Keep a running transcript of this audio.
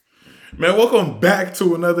Man, welcome back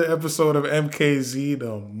to another episode of MKZ,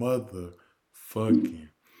 the motherfucking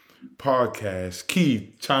podcast.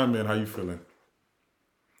 Keith, chime in. How you feeling?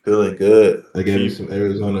 Feeling good. I gave me Keith, some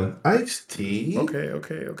Arizona iced tea.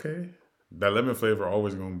 okay. That lemon flavor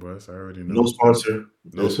always gonna bust. I already No know. sponsor.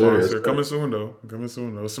 No Yes, sir. Yes, sponsor. sir. Coming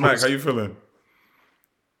soon though. Smack, how you feeling?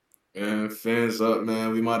 Man, fans up,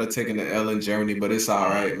 man. We might have taken the L in Germany, but it's all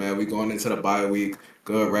right, man. We going into the bye week.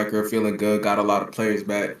 Good record, feeling good. Got a lot of players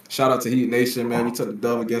back. Shout out to Heat Nation, man. We took the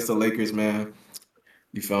dub against the Lakers, man.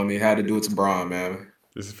 You feel me? Had to do it to Braun, man.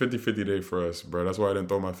 This is 50-50 day for us, bro. That's why I didn't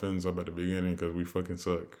throw my fins up at the beginning, because we fucking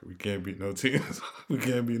suck. We can't beat no teams. We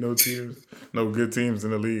can't beat no teams. No good teams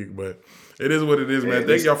in the league. But it is what it is, man. Hey,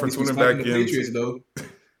 Thank y'all for at least we tuning slapping back the in. Patriots, though.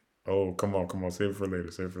 Oh, come on. Save it for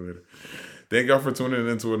later. Thank y'all for tuning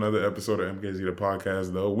into another episode of MKZ the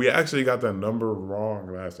podcast, though. We actually got the number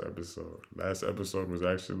wrong last episode. Last episode was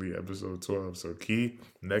actually episode 12. So, Key,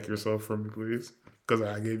 neck yourself for me, please, because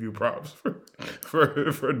I gave you props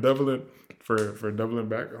for doubling back. For doubling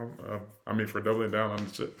down on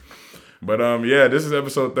the shit. But yeah, this is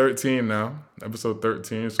episode 13 now. Episode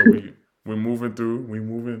 13. So we're moving through. We're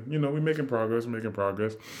moving. We're making progress.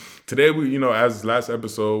 Today, as last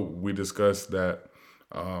episode, we discussed that.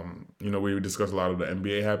 We discussed a lot of the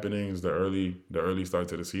NBA happenings, the early start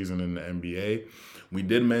to the season in the NBA. We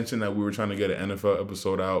did mention that we were trying to get an NFL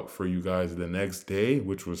episode out for you guys the next day,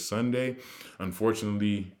 which was Sunday.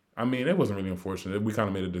 Unfortunately, it wasn't really unfortunate. We kind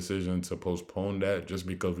of made a decision to postpone that just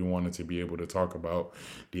because we wanted to be able to talk about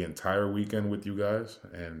the entire weekend with you guys,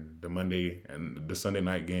 and the Monday and the Sunday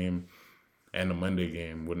night game and the Monday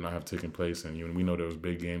game would not have taken place. And we know there was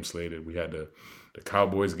big games slated. We had the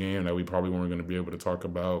Cowboys game that we probably weren't going to be able to talk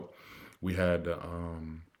about. We had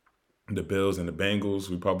the Bills and the Bengals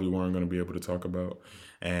we probably weren't going to be able to talk about.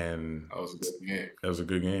 And That was a good game. it was a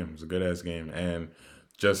good game. It was a good-ass game. And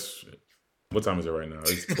just, what time is it right now?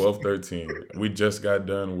 It's 12:13. We just got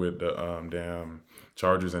done with the damn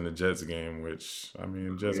Chargers and the Jets game, which,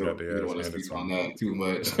 Jets got We their don't ass want to handed speak to on them. that too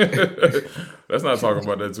much. Let's not talk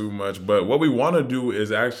about that too much. But what we want to do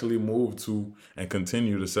is actually move to and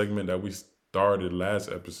continue the segment that we started last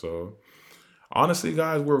episode. Honestly,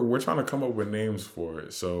 guys, we're trying to come up with names for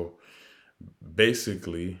it. So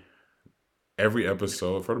basically, every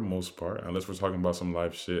episode, for the most part, unless we're talking about some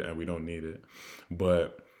live shit and we don't need it,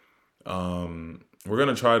 but we're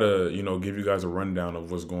gonna try to give you guys a rundown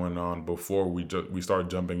of what's going on before we start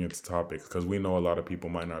jumping into topics, because we know a lot of people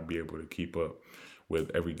might not be able to keep up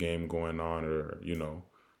with every game going on, or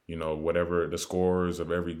whatever the scores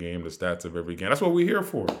of every game, the stats of every game. That's what we're here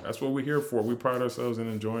for. We pride ourselves in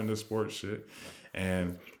enjoying this sports shit,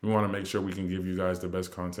 and we want to make sure we can give you guys the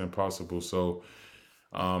best content possible. So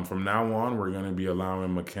from now on, we're going to be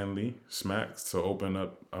allowing Mackenley Smacks to open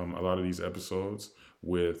up a lot of these episodes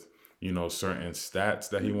with certain stats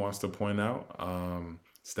that he wants to point out.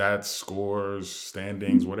 Stats, scores,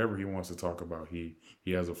 standings, whatever he wants to talk about, he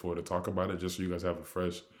has a floor to talk about it, just so you guys have a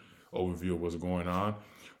fresh overview of what's going on.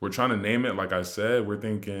 We're trying to name it, like I said. We're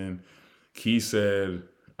thinking, Key said,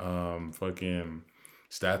 fucking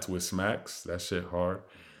stats with Smacks. That shit hard.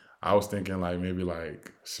 I was thinking maybe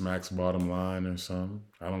Smacks bottom line or something.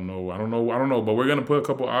 I don't know. But we're gonna put a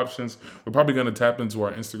couple options. We're probably gonna tap into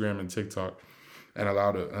our Instagram and TikTok and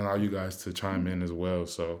allow you guys to chime in as well.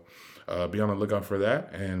 So be on the lookout for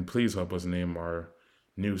that, and please help us name our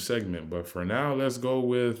new segment. But for now, let's go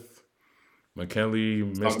with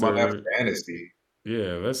Mackenley, Talk about that Mr. fantasy.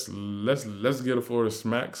 Yeah, let's get a floor to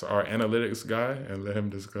Smacks, our analytics guy, and let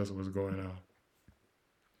him discuss what's going on.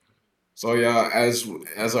 So yeah, as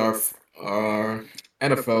our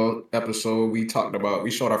NFL episode,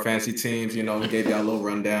 we showed our fantasy teams. We gave y'all a little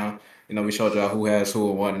rundown. We showed y'all who has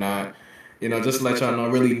who and whatnot. Just to let y'all know,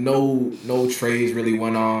 really no trades really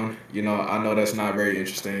went on. I know that's not very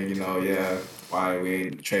interesting. Yeah, why we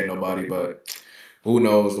ain't trade nobody, but who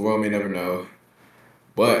knows? The world may never know.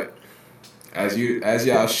 But as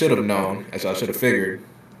y'all should have known, as y'all should have figured,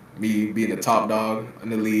 me being the top dog in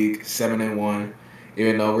the league, 7-1.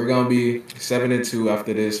 Even though we're gonna be 7-2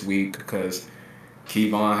 after this week, because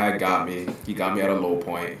Kevon had got me. He got me at a low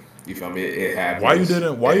point. You feel me? It Why you happens.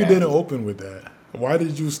 didn't why It you didn't happens. open with that? Why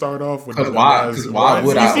did you start off with the Cause why? dumbass? Cause why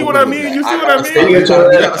would You I see what open I with mean? that? You see I what I gotta mean? start. You get your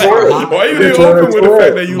We ass gotta start tore. high. Why you You didn't get your open ass with the fact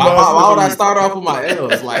tore. that you Why, lost why, why would I this start off with my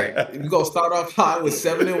L's? We gonna start off high with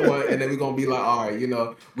 7-1, and then we gonna be like, all right,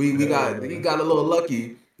 we got a little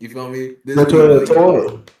lucky. You feel me? This Get week, your ass but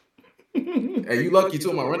tore. hey, you lucky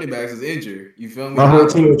too. My running backs is injured. You feel me? My whole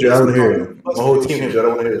team injured. I don't This want is to hear all it. My whole hospital team shit. injured. I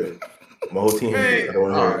don't want to hear it. My whole team injured. Man, I don't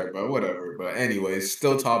want to all hear it. right, bro, whatever. But anyways,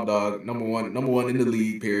 still top dog, number one in the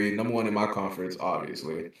league. Period. Number one in my conference,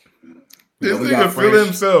 obviously. This we nigga got feel French.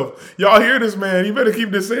 himself. Y'all hear this, man? You better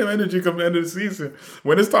keep the same energy come the end of the season.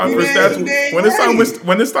 When it's time for stats, when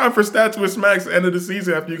it's time for stats with Smacks end of the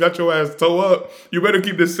season after you got your ass toe up, you better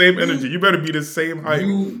keep the same energy. You better be the same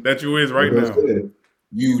height that you is right now.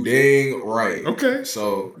 You dang right. Okay.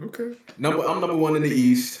 So okay. I'm number 1 in the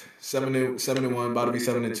East, 7-1, about to be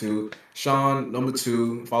 7-2. Sean number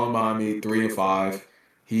 2, following behind me, 3-5.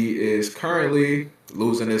 He is currently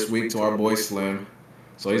losing this week to our boy Slim,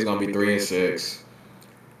 so he's gonna be 3-6.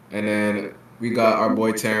 And then we got our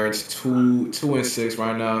boy Terrence, 2-6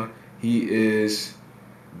 right now. He is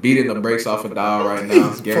beating the brakes off of Dial right now.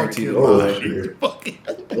 He's Guaranteed to fucking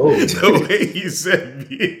the way he said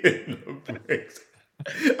beating the brakes.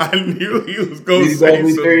 I knew he was going to say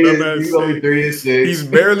some dumbass shit. 3-6. He's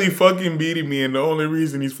barely fucking beating me, and the only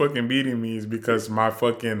reason he's fucking beating me is because my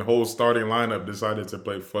fucking whole starting lineup decided to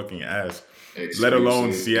play fucking ass. Let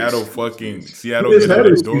alone Seattle getting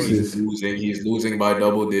the door. He's losing by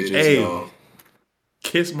double digits, y'all.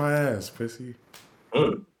 Kiss my ass, pussy.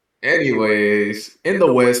 Anyways, in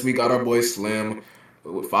the West, we got our boy Slim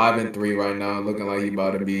with 5-3 right now, looking like he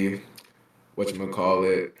about to be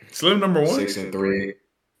whatchamacallit. Slim number 1? 6-3.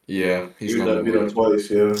 Yeah, he's gonna beat him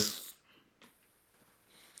twice, yeah.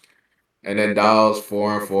 And then Dial's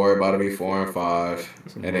 4-4, about to be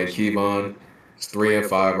 4-5. And then Kevon is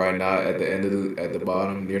 3-5 right now at the end of at the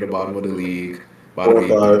bottom, near the bottom of the league. About to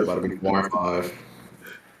be 4-5.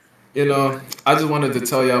 You know, I just wanted to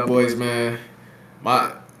tell y'all boys, man,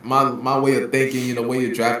 my way of thinking, you know, way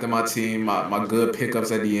of drafting my team, my good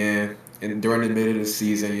pickups at the end and during the middle of the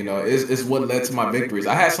season, you know, is what led to my victories.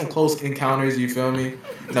 I had some close encounters, you feel me?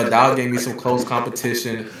 You know, Dow gave me some close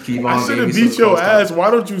competition. I should have beat your ass.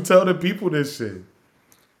 Why don't you tell the people this shit?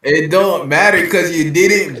 It don't matter because you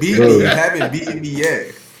didn't beat me. You haven't beaten me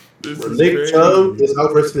yet. Nick Chubb is out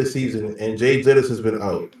for the rest of the season, and Jay Jettis has been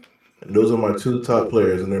out. And those are my 2 top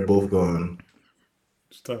players, and they're both gone.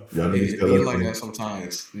 It's tough. Y'all niggas be like that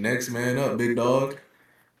sometimes. Next man up, big dog.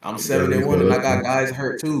 I'm 7-1, and I got guys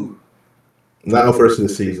hurt too. Not out first of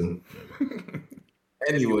the season.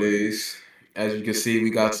 Anyways, as you can see,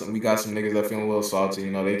 we got some niggas that feeling a little salty.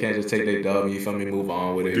 You know, they can't just take their dub and you feel me, move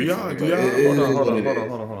on with it. Do y'all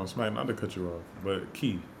hold on, Smack, not to cut you off, but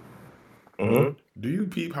Key. Do you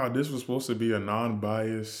peep how this was supposed to be a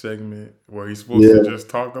non-biased segment where he's supposed to just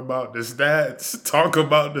talk about the stats, talk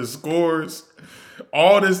about the scores?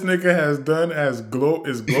 All this nigga has done is gloat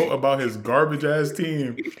about his garbage ass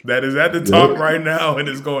team that is at the top right now and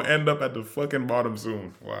is gonna end up at the fucking bottom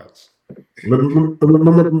soon. Watch.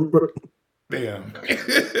 Damn.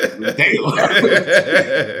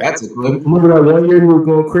 That's a good. Remember that one year he was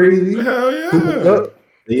going crazy? Hell yeah.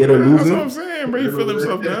 He ended up losing. That's what I'm saying, bro. He feel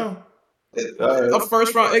himself down. A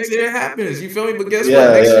first round exit, it happens. You feel me? But guess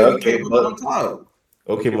what? Next year we came up on top.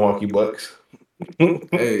 Okay, Milwaukee Bucks.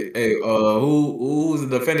 hey, who's the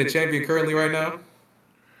defending champion currently right now?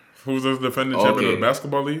 Who's the defending champion of the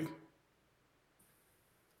basketball league?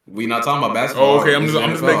 We not talking about basketball. Oh, okay. I'm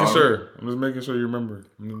just making sure. I'm just making sure you remember.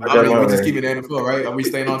 I mean, we just keep it in the NFL, right? Are we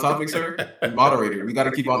staying on topic, sir? Moderator, we got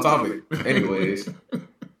to keep on topic. Anyways,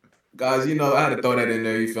 guys, you know, I had to throw that in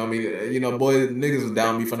there. You feel me? You know, boys, niggas was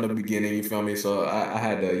down me from the beginning. You feel me? So I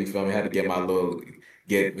had to, you feel me? I had to get my little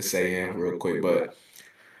say in real quick, but.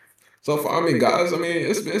 So far, I mean, guys, I mean,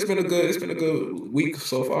 it's been a good week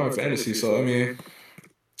so far in fantasy. So I mean,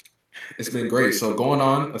 it's been great. So going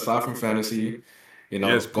on aside from fantasy, you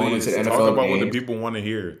know, going into the NFL talk about games, what the people want to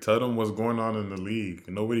hear. Tell them what's going on in the league.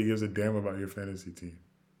 Nobody gives a damn about your fantasy team.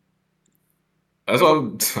 That's what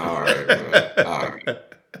I'm. All right, man. All right.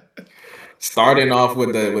 Starting off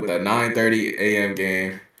with the 9:30 a.m.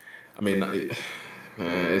 game. I mean, man,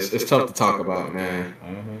 it's tough to talk about, man.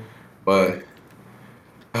 But.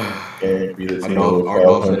 Our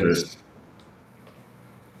Dolphins.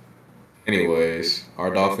 Anyways, our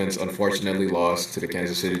Dolphins unfortunately lost to the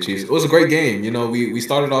Kansas City Chiefs. It was a great game. You know, we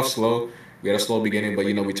started off slow. We had a slow beginning, but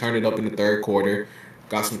you know, we turned it up in the third quarter.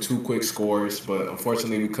 Got some 2 quick scores, but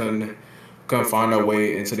unfortunately we couldn't find our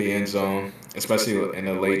way into the end zone, especially in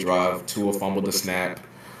the late drive. Tua fumbled the snap,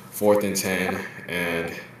 4th and 10,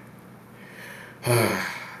 and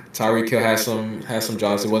Tyreek Hill had some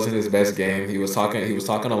drops. It wasn't his best game. He was talking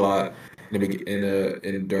a lot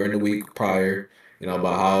during the week prior, you know,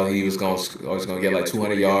 about how he was going to get like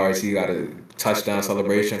 200 yards. He got a touchdown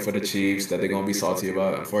celebration for the Chiefs that they're going to be salty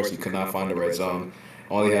about. Unfortunately, he could not find the red zone.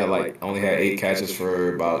 Only had 8 catches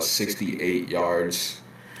for about 68 yards.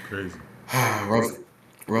 Crazy.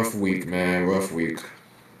 Rough week, man. Rough week.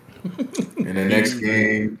 And the next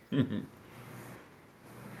game.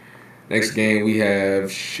 Next game, we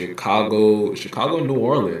have Chicago, New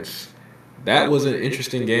Orleans. That was an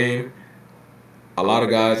interesting game. a lot of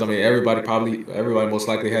guys. I mean, everybody most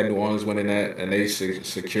likely had New Orleans winning that, and they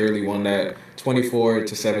securely won that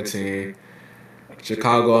 24-17.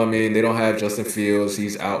 Chicago, I mean, they don't have Justin Fields.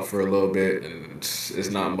 He's out for a little bit, and it's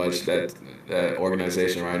not much that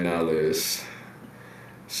organization right now is.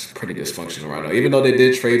 It's pretty dysfunctional right now. Even though they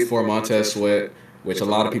did trade for Montez Sweat, which a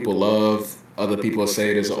lot of people love, other people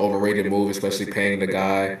say it is an overrated move, especially paying the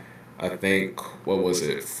guy. I think what was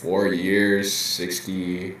it, 4 years,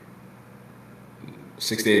 68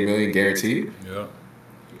 million guaranteed. Yeah.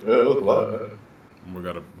 Yeah, it was a lot.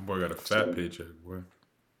 Boy got a fat paycheck, boy.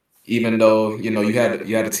 Even though you had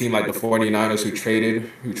a team like the 49ers who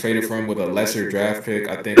traded for him with a lesser draft pick.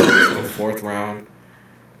 I think it was in the fourth round,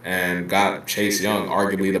 and got Chase Young,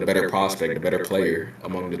 arguably the better prospect, the better player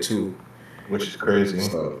among the two. Which is crazy.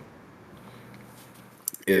 So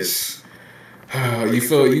it's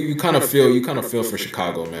you kind of feel for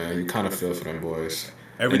Chicago, man. You kind of feel for them boys.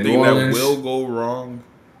 And New Everything that Orleans, will go wrong,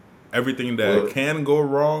 everything that Well, can go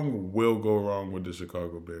wrong will go wrong with the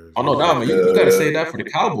Chicago Bears. oh no, doubt, man. You gotta say that for the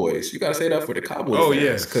Cowboys. You gotta say that for the Cowboy Oh fans,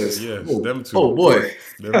 yes, because yes, oh, them two, oh boy.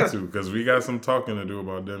 them two, because we got some talking to do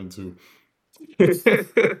about them too. And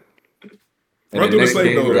Run the through the next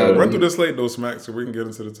slate game we though. got. Run through the slate though, Smack, so we can get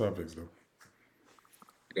into the topics though.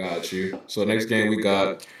 Got you. So next game we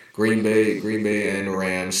got Green Bay and the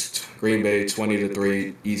Rams. Green Bay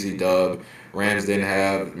 20-3, easy dub. Rams didn't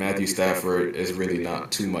have Matthew Stafford. It's really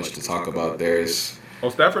not too much to talk about there. Oh,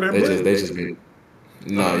 Stafford didn't They play. just been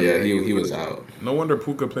no, yeah, he was out. No wonder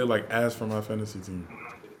Puka played like ass for my fantasy team.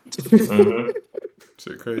 mhm.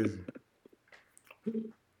 Shit, crazy.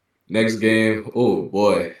 Next game, oh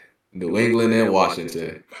boy, New England and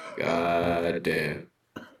Washington. God damn,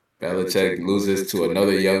 Belichick loses to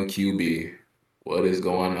another young QB. What is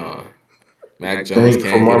going on? Mac Jones Thank for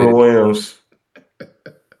can't get Marvin it. Williams.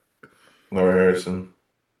 Larry Harrison.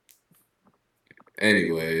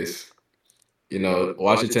 Anyways,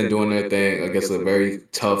 Washington doing their thing against a very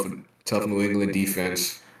tough New England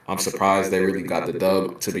defense. I'm surprised they really got the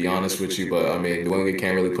dub, to be honest with you. But I mean, New England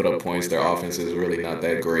can't really put up points. Their offense is really not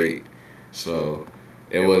that great. So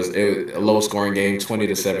it was a low scoring game,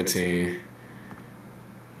 20-17.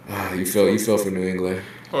 You feel for New England.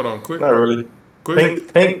 Hold on, quick. Not really.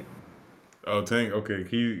 Quick. Tank. Oh, Tank. Okay,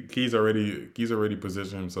 he's already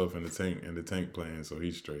positioned himself in the tank plan, so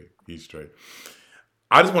he's straight. He's straight.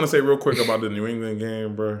 I just want to say real quick about the New England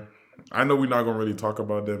game, bro. I know we're not gonna really talk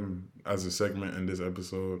about them as a segment in this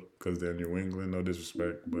episode because they're New England. No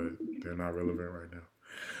disrespect, but they're not relevant right now.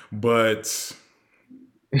 But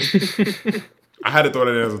I had to throw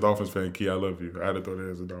that in as a Dolphins fan, Key. I love you. I had to throw that in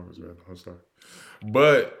as a Dolphins fan. I'm sorry.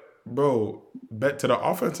 But bro, back to the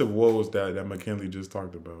offensive woes that McKinley just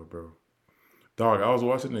talked about, bro. Dog, I was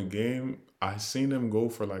watching the game. I seen them go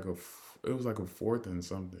for it was like a fourth and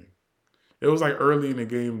something. It was like early in the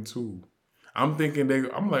game too. I'm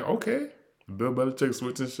like, okay, Bill Belichick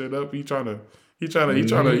switching shit up. He trying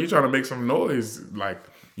to make some noise. Like,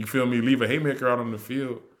 you feel me? Leave a haymaker out on the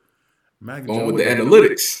field. Mac Going Jones with the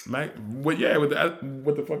analytics.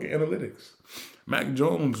 with the fucking analytics. Mac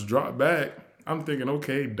Jones dropped back. I'm thinking,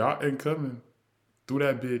 okay, dot and coming threw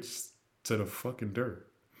that bitch to the fucking dirt.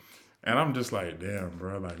 And I'm just like, damn,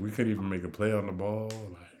 bro. Like, we couldn't even make a play on the ball.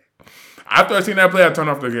 Like, after I seen that play, I turned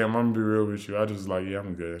off the game. I'm gonna be real with you. I just like, yeah,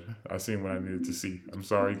 I'm good. I seen what I needed to see. I'm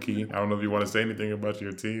sorry, Key. I don't know if you want to say anything about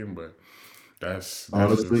your team, but that's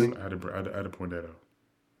Honestly, just, I had to point that out.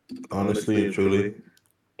 honestly and truly,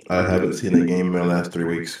 I haven't seen a game in the last 3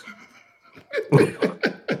 weeks.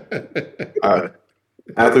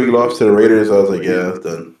 After we lost to the Raiders, I was like, yeah, it's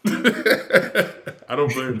done. I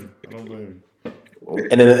don't blame you.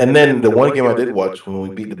 And then the one game I did watch when we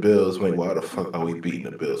beat the Bills, I'm like, why the fuck are we beating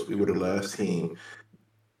the Bills? We were the last team.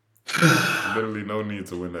 Literally no need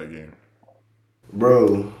to win that game.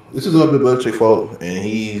 Bro, this is all Bill Belichick's fault, and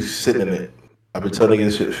he's sitting in it. I've been telling you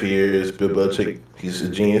this shit for years. Bill Belichick, he's a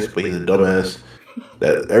genius, but he's a dumbass.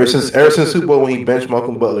 That ever since Super Bowl when he benched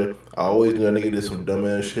Malcolm Butler, I always knew that nigga did some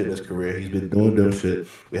dumbass shit in his career. He's been doing dumb shit.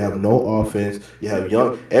 We have no offense. You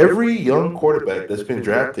have every young quarterback that's been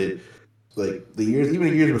drafted, like even the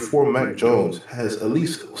years before Mac Jones, has at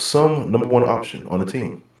least some number one option on the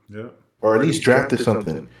team, Yeah. or at least drafted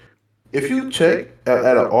something. If you check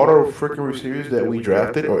at an auto freaking receivers that we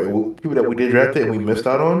drafted, or people that we did draft it and we missed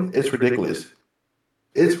out on, it's ridiculous.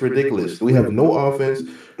 It's ridiculous. We have no offense.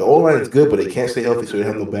 The O-line is good, but they can't stay healthy, so they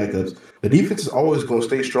have no backups. The defense is always going to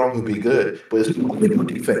stay strong and be good, but it's no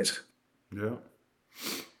defense. Yeah.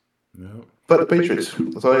 Yeah. But the Patriots,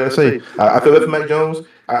 that's all I got to say. I feel bad for Mac Jones.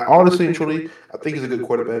 I honestly and truly, I think he's a good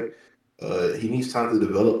quarterback. He needs time to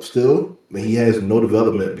develop still, but he has no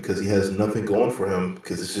development because he has nothing going for him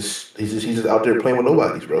because he's just out there playing with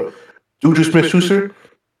nobodies, bro. Juju Smith-Schuster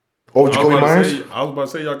or Jacoby Myers. I was about to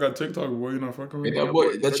say y'all got TikTok, boy. You not fucking with Hey,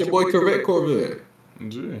 me. that's your boy Corvette.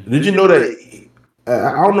 Gee. Did you know that?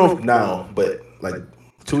 I don't know if now, but like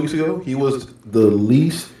 2 weeks ago, he was the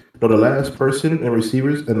last person in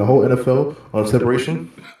receivers in the whole NFL on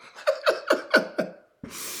separation.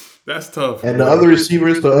 That's tough. And boy. the other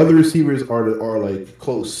receivers are like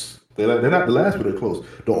close. They're not the last, but they're close.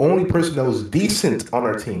 The only person that was decent on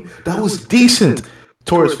our team,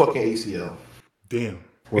 tore his fucking ACL. Damn.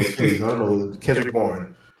 Or Achilles, I don't know, Kendrick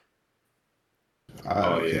Bourne.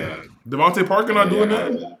 Yeah. Devontae Parker not doing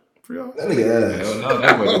that for y'all? That nigga ass. Hell no,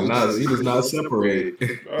 that boy does not. He does not separate.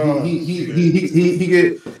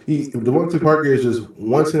 Devontae Parker is just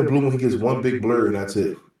once in a blue moon, he gets one big blur and that's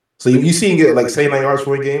it. So you see him get like 79 yards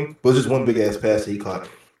for a game, but it's just one big ass pass that he caught.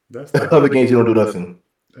 That's tough. Other games you don't do nothing.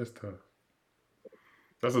 That's tough.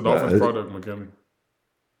 That's a Dolphins product, McKinley.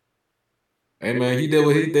 Hey man, he did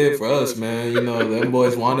what he did for us, man. You know, them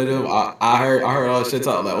boys wanted him. I heard all shit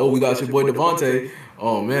talk like, oh, we got your boy Devontae.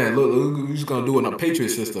 Oh man, look he's gonna do it in a Patriot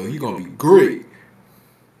system. He's gonna be great.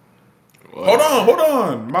 Hold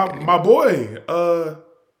on. My boy,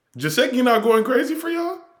 Jaceki not going crazy for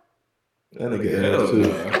y'all? That nigga ass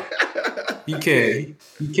too. He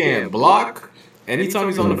can't block. Anytime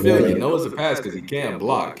he's on the field, you know it's a pass because he can't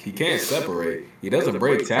block. He can't separate. He doesn't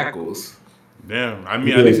break tackles. Damn. I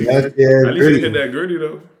mean, at least he hit that gritty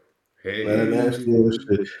though. Hey.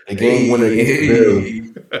 The game winner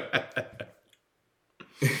against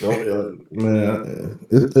the man,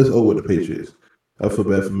 it's over with the Patriots. I feel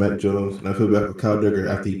bad for Mac Jones, and I feel bad for Kyle Duggar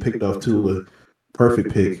after he picked off Tua.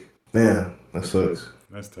 Perfect pick. Man, that sucks.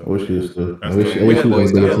 That's tough. I wish he was still.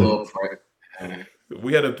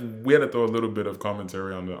 We had to throw a little bit of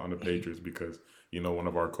commentary on the Patriots because one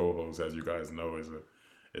of our co-hosts, as you guys know, is a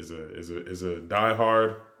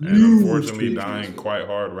diehard and unfortunately dying quite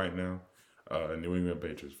hard right now, a New England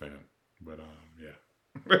Patriots fan. But yeah.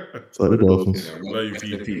 So the Dolphins. Love you,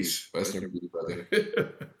 Pete. Peace. Rest in peace, brother.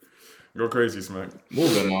 Go crazy, Smack.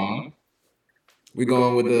 Moving on. We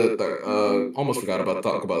going with the almost forgot about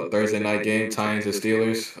talk about the Thursday night game, Titans and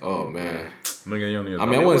Steelers. Oh man. I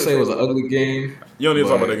wouldn't say it was an ugly game. You don't need to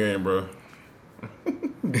talk about that game, bro.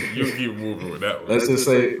 You keep moving with that one. Let's just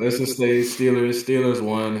say Steelers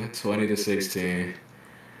won 20-16.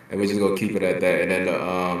 And we're just gonna keep it at that. And then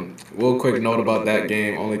real quick note about that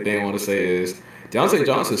game, only thing I want to say is Deontay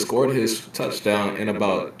Johnson scored his touchdown in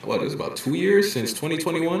about 2 years since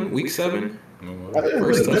 2021, week 7.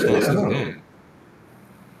 First touchdown since then.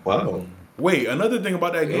 Wow. Wait, another thing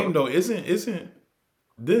about that game though,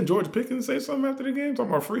 didn't George Pickens say something after the game?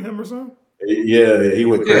 Talking about free him or something? Yeah, he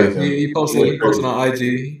went crazy. Yeah, he posted on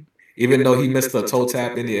IG, even though he missed a toe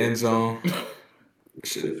tap in the end zone.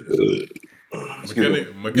 McKinley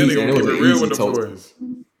gonna keep it real with the boys.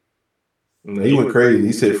 He went crazy.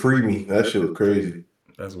 He said, "Free me." That shit was crazy.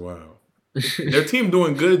 That's wild. Their team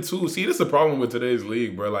doing good too. See, this is the problem with today's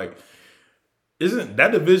league, bro. Like, isn't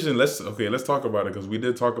that division? Let's talk about it because we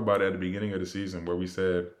did talk about it at the beginning of the season where we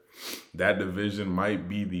said that division might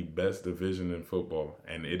be the best division in football,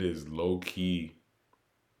 and it is low key.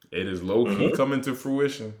 It is low key coming to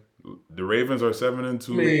fruition. The Ravens are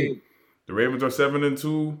 7-2. The Ravens are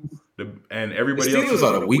 7-2. And everybody else. The Steelers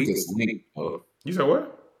are the weakest link. You said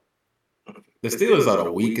what? The Steelers are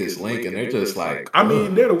the weakest link, and they're just like. I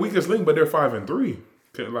mean, they're the weakest link, but they're 5-3.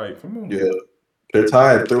 Like, come on. Yeah, they're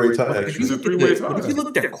tied. Three-way tie. It's a three-way tie. But if you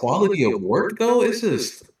look at their quality of work, though, it's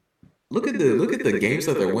just look at the games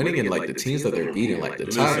that they're winning and like the teams that they're beating, like the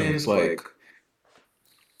Titans, like.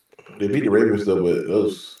 They beat the Ravens though, but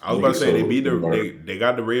those. I was about to say they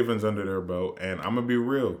got the Ravens under their belt, and I'm gonna be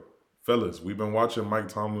real, fellas. We've been watching Mike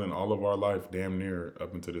Tomlin all of our life, damn near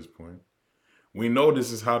up until this point. We know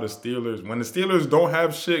this is how the Steelers. When the Steelers don't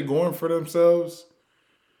have shit going for themselves,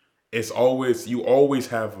 you always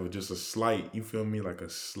have just a slight. You feel me? Like a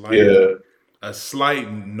slight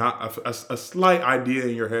idea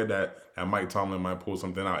in your head that Mike Tomlin might pull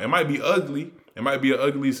something out. It might be ugly. It might be an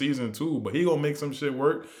ugly season too, but he gonna make some shit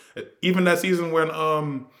work. Even that season when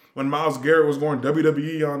Myles Garrett was going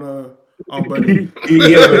WWE on Buddy.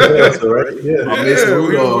 right? We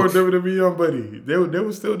was going WWE on Buddy. They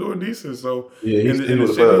were still doing decent. So in the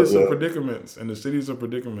cities of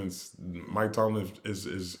predicaments, Mike Tomlin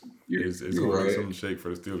is doing some shake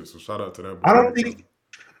for the Steelers. So shout out to that. I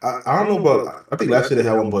don't know about. I think last year they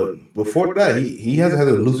had one, but before that, he hasn't had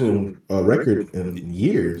a losing record in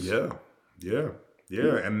years.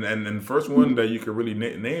 Yeah, and the first one that you could really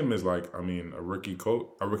name is a rookie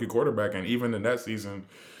quarterback, and even in that season,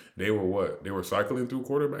 they were what? They were cycling through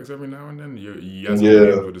quarterbacks every now and then. You had some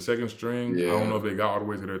Yeah. games with the second string. I don't know if they got all the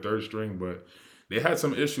way to their third string, but they had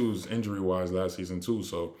some issues injury wise last season too.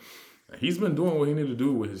 So he's been doing what he needed to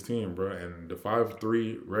do with his team, bro. And the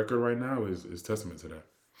 5-3 record right now is testament to that.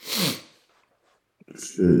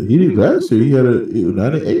 Shit, he did last year. He had a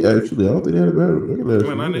 98 actually. I don't think he had a bad record last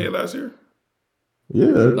year. 98 last year. Yeah.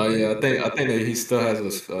 No, yeah, I think that he still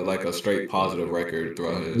has like a straight positive record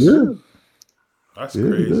throughout his. Yeah. That's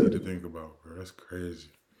crazy to think about, bro. That's crazy.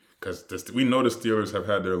 Because we know the Steelers have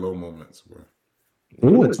had their low moments, bro. They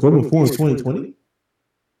went 12-4 in 2020.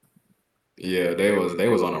 Yeah, they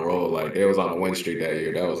was on a roll. Like they was on a win streak that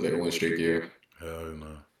year. That was their win streak year. Hell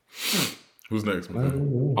no. Who's next,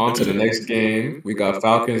 man? On to the next game. We got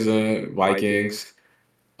Falcons and Vikings.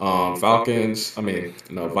 Vikings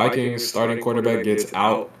starting quarterback gets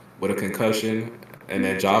out with a concussion, and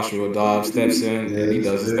then Joshua Dobbs steps in and he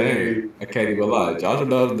does his thing. I can't even lie. Joshua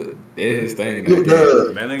Dobbs did his thing in that game.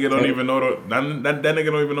 That nigga don't even know that nigga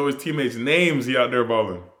don't even know his teammates' names. He out there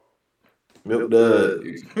balling. Milk Dud.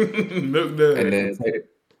 Milk Dud. And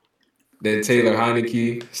then Taylor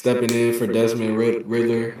Heineke stepping in for Desmond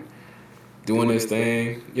Riddler, doing his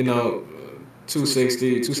thing.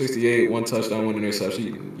 260, 268, one touchdown, one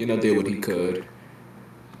interception. Did what he could.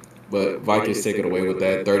 But Vikings take it away with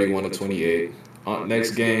that, 31-28.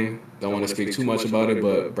 Next game, don't want to speak too much about it,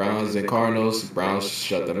 but Browns and Cardinals. Browns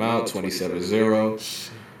shut them out, 27-0.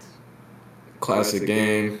 Classic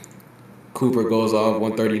game. Cooper goes off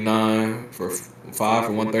 139 for 5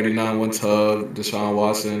 for 139, one tub. Deshaun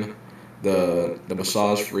Watson, the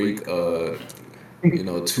massage freak,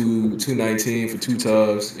 219 for 2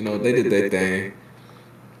 tubs. They did their thing.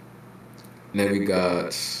 And then we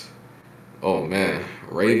got,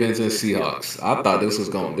 Ravens and Seahawks. I thought this was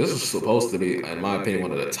supposed to be, in my opinion,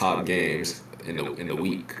 one of the top games in the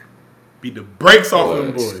week. Beat the brakes off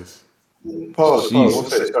them boys. Pause. One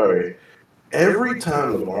second, sorry. Every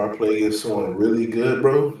time Lamar plays against someone really good,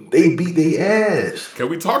 bro, they beat their ass. Can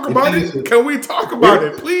we talk about it? Can we talk about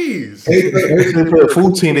it, please? They play a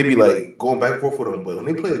full team, they be like going back and forth with them. But when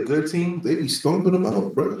they play a good team, they be stomping them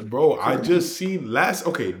out, bro. Bro, I just seen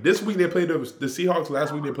this week they played the Seahawks.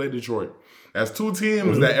 Last week they played Detroit. That's two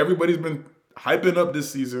teams that everybody's been hyping up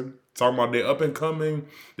this season. Talking about they're up and coming.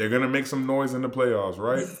 They're going to make some noise in the playoffs,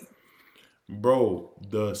 right? Bro,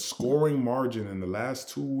 the scoring margin in the last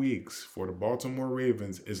 2 weeks for the Baltimore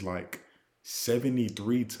Ravens is like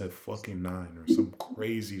 73-9 or some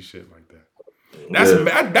crazy shit like that. That's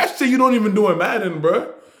mad. That shit you don't even do in Madden,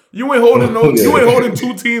 bro. You ain't holding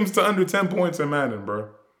two teams to under 10 points in Madden, bro.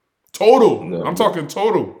 Total. No. I'm talking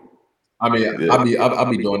total. I mean, I'll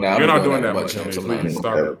be doing that. You're not doing that much.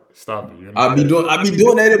 Stop it. I'll be doing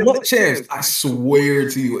that in Mutt Champs. I swear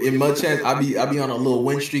to you, in Mutt Champs, I be on a little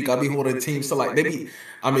win streak. I be holding teams to like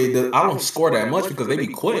I don't score that much because they be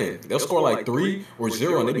quitting. They'll score like 3 or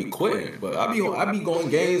 0 and they be quitting. But I be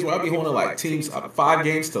going games where I be holding like teams 5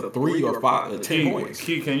 games to 3 or 5 or 10 points.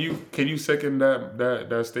 Key, can you second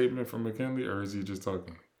that statement from McKinley, or is he just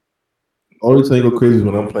talking? Only thing go crazy is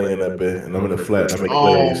when I'm playing that bit and I'm in the flat. I make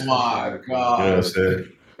plays. Oh my god! You know what I'm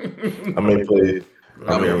saying? I make plays.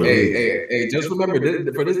 Hey! Just remember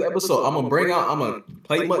for this episode, I'm gonna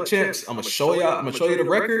play Mutt Champs. I'm gonna show you the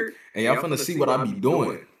record, and y'all finna see what I be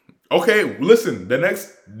doing. Okay, listen. The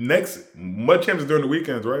next Mutt Champs is during the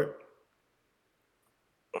weekends, right?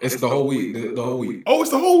 It's the whole week. The whole week. Oh, it's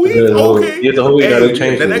the whole week? Okay. Yeah, the whole week.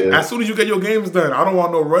 As soon as you get your games done, I don't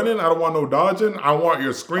want no running. I don't want no dodging. I want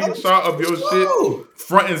your screenshot of your shit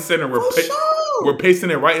front and center. We're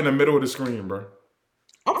pasting it right in the middle of the screen, bro.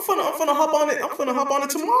 I'm finna hop on it. I'm finna hop on it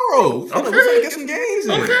tomorrow. We're finna get some games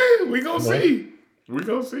in. Okay, we gonna see. We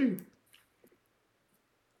gonna see.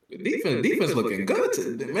 Defense looking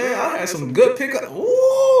good. Man, I had some good pickup.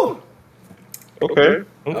 Ooh. Okay.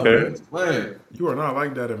 Man. You are not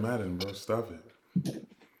like that in Madden, bro. Stop it.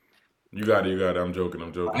 You got it. I'm joking. I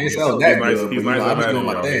ain't sound that good. He's nice at Madden,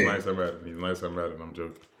 y'all. He's nice at Madden. I'm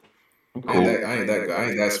joking. I ain't that good. I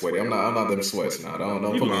ain't that sweaty. I'm not them sweats now. Don't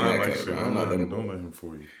put me in that category. I'm not them. Don't let him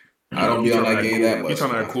fool you. I don't be on that game that much. He's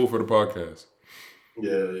trying to act cool for the podcast.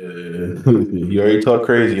 Yeah. You already talk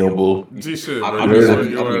crazy, young bull. Shit, I'm a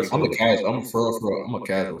casual. I'm a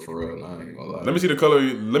casual for real. I ain't gonna lie. Let me see the color.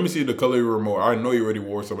 Let me see the color you remote. I know you already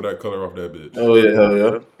wore some of that color off that bitch. Oh yeah, hell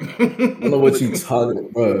yeah. I don't know what you talking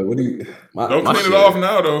about, bro. What do you? Don't clean it off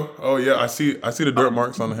now, though. Oh yeah, I see the dirt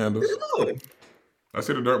marks on the handles.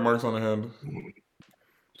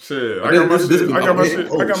 Shit, I got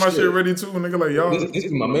my shit ready too, nigga. Like y'all. This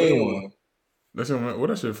is my main one. That's your man. What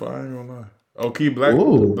that shit for? I ain't gonna lie. Oh, Key black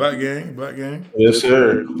gang. Yes,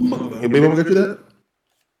 sir. Hey, baby, I'm gonna get you that.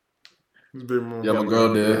 This big mom. Yeah, my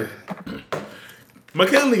girl did.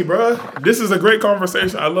 Mackenley, bro. This is a great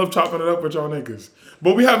conversation. I love chopping it up with y'all niggas.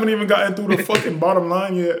 But we haven't even gotten through the fucking bottom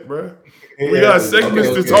line yet, bro. We got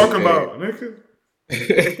segments to talk about, nigga.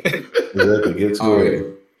 Exactly. Get to All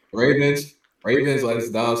it. right. Ravens,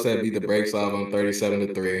 like Dom said, beat the brakes off on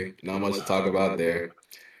 37-3. Not much to talk about there.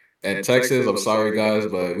 And Texas, I'm sorry guys,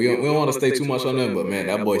 but we don't want to stay too much on them. But man,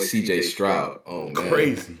 that boy CJ Stroud, oh man,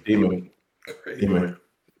 Crazy. Demon.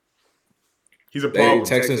 He's a problem.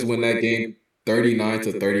 Texans win that game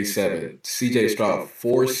 39-37. CJ Stroud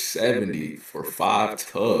 470 for 5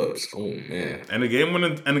 tubs. Oh man. And the game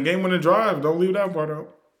winning drive. Don't leave that part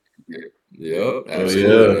out. Yep,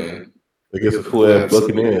 absolutely, man. Against the full ass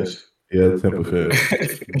Buccaneers. Yeah, Tampa Fed.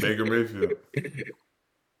 Baker Mayfield.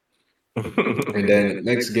 And then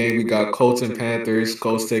next game we got Colts and Panthers.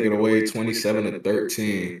 Colts taking away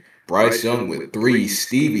 27-13. Bryce Young with 3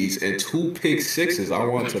 Stevies and 2 pick sixes. I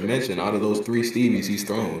want to mention out of those 3 Stevies he's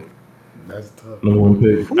thrown. That's tough. Number 1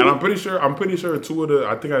 pick. And I'm pretty sure 2 of the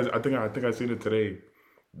I think I seen it today.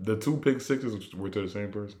 The 2 pick sixes were to the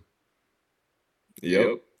same person.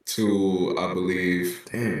 Yep. To I believe.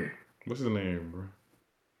 Damn. What's his name, bro?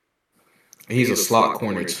 He's a slot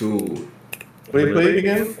corner too. Wait, play it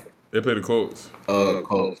again? They play the Colts.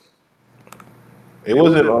 Colts. It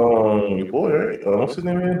wasn't your boy, right? What's his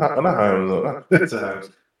name again? Not Himes. That's Himes.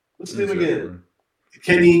 What's his name again?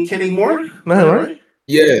 Kenny Moore? No, right?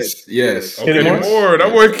 Yes. Oh, Kenny Moore.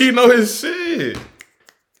 That boy Key know his shit.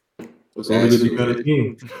 What's the good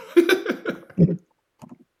team?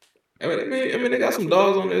 I mean, they got some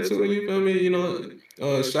dogs on there too. You feel me? You know,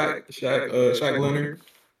 Shaq Leonard,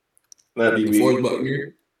 Not DB. Forrest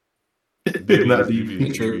Buckner. Not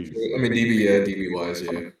DB. True. I mean, DB wise,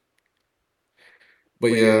 yeah. But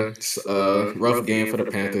yeah, it's rough game for the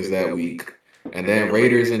Panthers that week. And then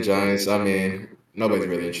Raiders and Giants. I mean, nobody's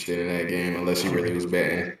really interested in that game unless you really was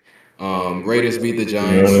betting. Raiders beat the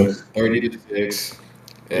Giants 30-6.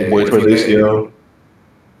 Your boy tore ACL.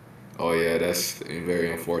 Oh yeah, that's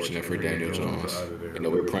very unfortunate for Daniel Jones. You know,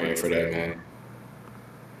 we're praying for that man.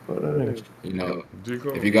 You know,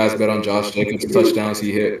 if you guys bet on Josh Jacobs touchdowns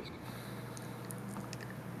he hit.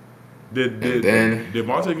 Did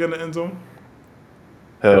Devontae get in the end zone?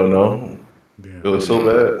 Hell no. Damn. It was so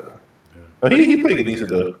bad. Oh, he played decent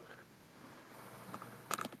though.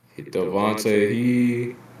 Devontae,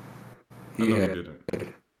 he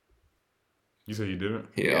didn't. You said he didn't?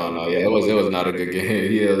 Yeah, no, yeah, it was not a good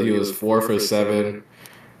game. He was 4 for 7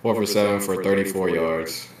 for 34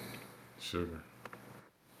 yards. Sugar.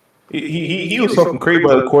 He was talking crazy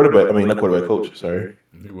about the quarterback. I mean, not quarterback, coach. Sorry.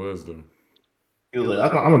 He was though. He was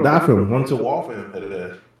like, "I'm gonna die for him. Run to the wall for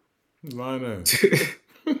him." He's lying ass.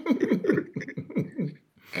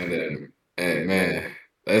 And man,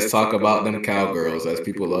 let's talk about them cowgirls, as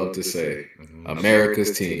people love to say.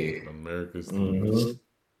 America's team. Mm-hmm.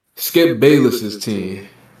 Skip Bayless's team.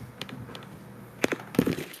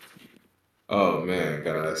 Oh man,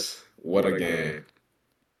 guys, what a game!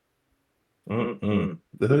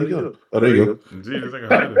 There you go. Oh, there you go. Jesus, I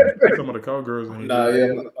heard it. Some of the cowgirls. Nah,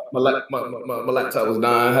 yeah, my laptop was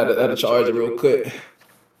dying. I had to charge it real quick.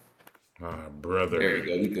 Brother. There you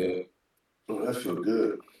go. We good. Oh, that feel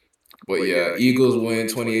good. But yeah, Eagles win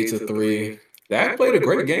 28-3. Dak played a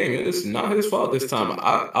great game. It's not his fault this time.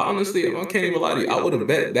 I honestly, I can't even lie to you. I would have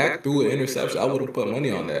bet Dak threw an interception. I would have put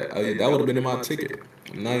money on that. That would have been in my ticket.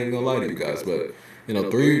 I'm not even gonna lie to you guys. But you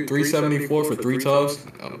know, 374 for 3 tubs.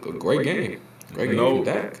 A great game. Great game for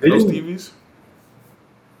Dak. No Stevies?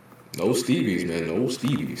 No Stevies, man. No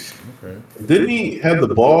Stevies. Okay. Didn't he have the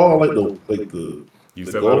ball like the? You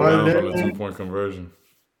stepped out of bounds on a 2-point conversion.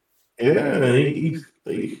 Yeah, he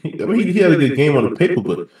had a good game on the paper,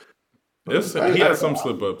 but he had some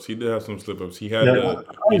slip ups. He did have some slip ups. He had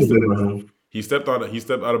he stepped out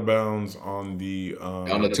of bounds on the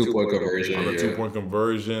 2-point conversion. On the 2-point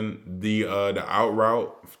conversion, the out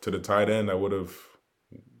route to the tight end that would have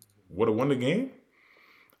won the game.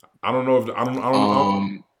 I don't know if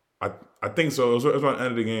I think so. It was on the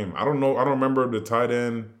end of the game. I don't know. I don't remember if the tight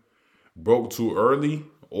end broke too early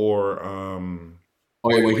or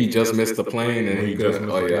when he just missed the plane and he just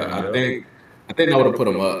missed I think that would have put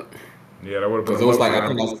him up. Yeah, that would have. Because it was like I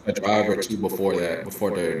think that was a drive or two before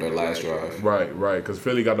their last drive. Right. Because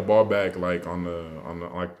Philly got the ball back like on the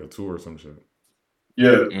like the 2 or some shit. Yeah.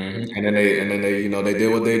 Mm-hmm. And then they they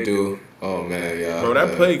did what they do. Oh man, yeah. Bro,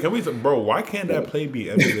 that play, why can't that play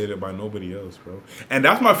be emulated by nobody else, bro? And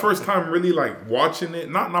that's my first time really like watching it.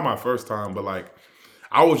 Not my first time, but like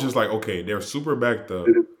I was just like, okay, they're super backed up.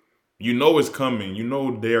 You know it's coming. You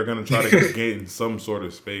know they're gonna try to get in some sort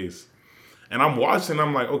of space. And I'm watching,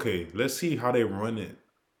 I'm like, okay, let's see how they run it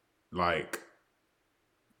like,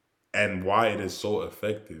 and why it is so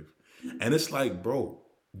effective. And it's like, bro,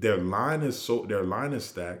 their line is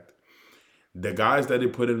stacked. The guys that they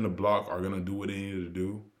put in the block are gonna do what they need to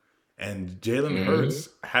do. And Jalen Mhm. Hurts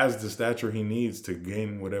has the stature he needs to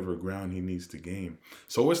gain whatever ground he needs to gain.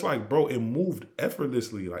 So it's like, bro, it moved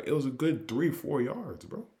effortlessly. Like it was a good 3-4 yards,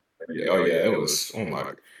 bro. Yeah, oh yeah, it was. Oh my.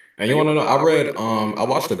 And you want to know? I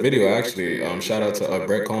watched the video actually. Shout out to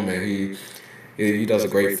Brett Coleman. He does a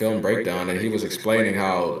great film breakdown, and he was explaining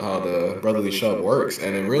how the brotherly shove works,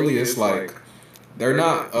 and it really is like they're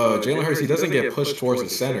not Jalen Hurts. He doesn't get pushed towards the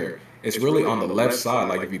center. It's really on the left side.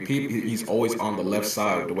 Like if you peep, he's always on the left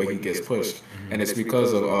side the way he gets pushed, and it's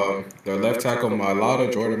because of their left tackle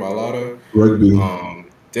Jordan Mailata, Rugby.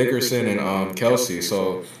 Dickerson, and Kelsey.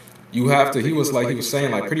 So you have to. He was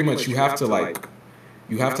saying like pretty much you have to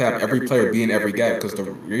have every player be in every gap because the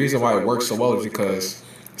reason why it works so well is because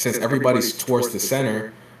since everybody's towards the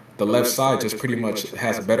center, the left side just pretty much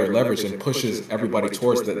has better leverage and pushes everybody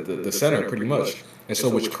towards the center pretty much. And so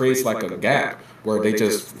which creates like a gap where they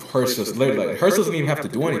just Hurst just literally like Hurst doesn't even have to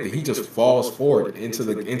do anything. He just falls forward into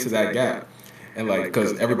that gap. And like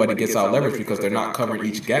because everybody gets out leverage because they're not covering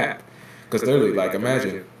each gap. Because literally, like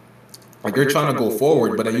imagine like you're trying to go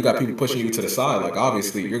forward, but then you got people pushing you to the side. Like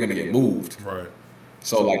obviously you're gonna get moved. Right.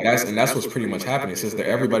 So like that's what's pretty much happening since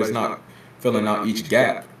everybody's not filling out each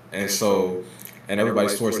gap, and so and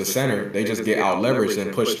everybody's towards the center, they just get out leveraged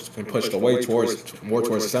and pushed away towards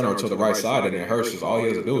the center or to the right side, and then Hurst is all he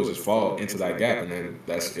has to do is just fall into that gap, and then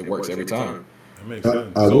it works every time. That makes I,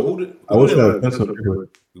 sense. I, So w- I who wish did I they had pencil and paper.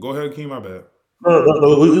 go ahead, Keem, my bad.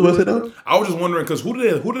 No. We was it though? I was just wondering because who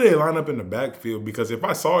do they line up in the backfield? Because if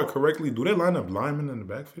I saw it correctly, do they line up linemen in the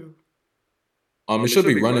backfield? It should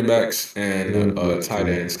be running backs and tight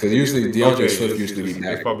ends because usually DeAndre Okay, Swift usually be it's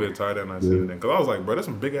back. probably a tight end I seen Yeah. then. Because I was like, bro, there's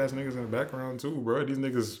some big ass niggas in the background too, bro. These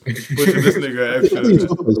niggas pushing this nigga I think he's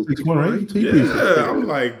extra. up like 6'1", right? Yeah, I'm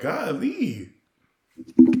like, golly.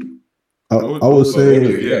 I was So saying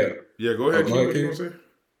literally, yeah. Yeah, go Oh, ahead, go Keem. ahead, What you King. gonna say?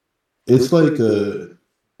 it's like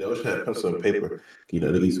I wish I had pencil and paper. They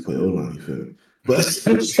used to play O-line, you feel me? But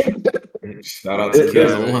Shout out to it, Kid it,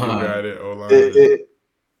 You Online. got it. O line. it,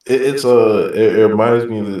 it, it reminds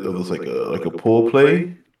me of this like a pull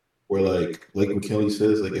play where like McKinley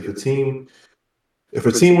says like if a team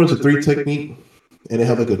runs a three technique and they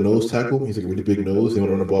have like a nose tackle, he's like a really big nose, they want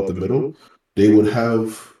to run the ball up the middle, they would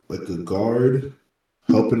have like a guard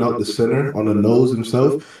helping out the center on the nose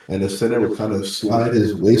himself, and the center would kind of slide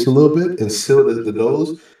his waist a little bit and seal the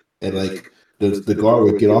nose, and like the guard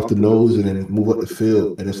would get off the nose and then move up the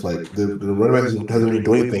field, and it's like the running back doesn't really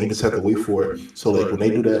do anything; he just have to wait for it. So like when they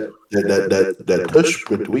do that tush,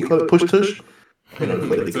 what do we call it? Push tush? I don't know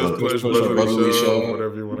what they Just call it. push, Push or brotherly brotherly shove, shove.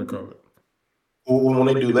 whatever you want to call it. When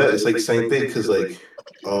they do that, it's like the same thing because like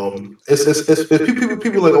it's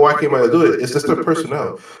people like, oh, why can't I do it? It's just their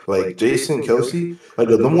personnel. Like Jason Kelsey, like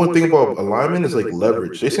the number one thing about a lineman is like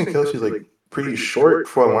leverage. Jason Kelsey's like pretty short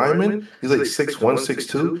for a lineman. He's like 6'1",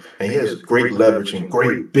 6'2", and he has great leverage and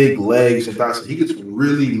great big legs and thighs. He gets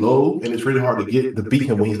really low, and it's really hard to beat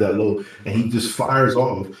him when he's that low, and he just fires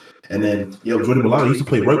off. And then, Jordan Milano used to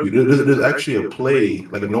play rugby. There's actually a play,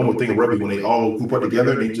 like a normal thing in rugby, when they all group up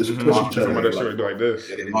together and they just push each Some of other. that shit like this.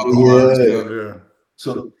 Yeah, they lock arms. Yeah. Yeah. Yeah.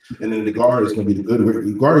 So, and then the guard is going to be the good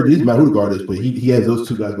the guard. It doesn't matter who the guard is, but he has those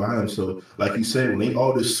two guys behind him. So, like you said, when they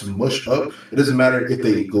all just smush up, it doesn't matter if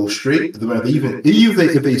they go straight. It doesn't matter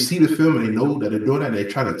if they see the film and they know that they're doing that and they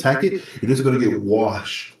try to attack it, you're just going to get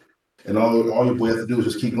washed. And all your boy has to do is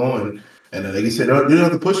just keep going. And then, like you said, you don't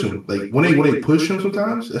have to push him. Like when they push him,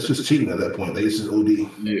 sometimes that's just cheating at that point. Like it's just OD.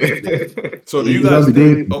 Yeah. So do you You guys don't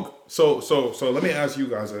think? be Okay, so let me ask you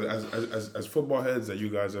guys as football heads that you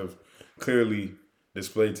guys have clearly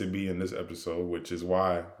displayed to be in this episode, which is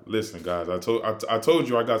why. Listen, guys, I told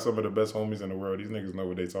you I got some of the best homies in the world. These niggas know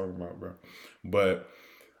what they talking about, bro. But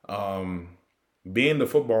being the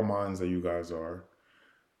football minds that you guys are,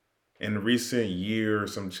 in recent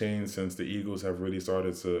years, some change since the Eagles have really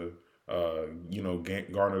started to,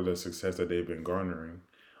 garner the success that they've been garnering.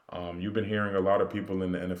 You've been hearing a lot of people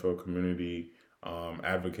in the NFL community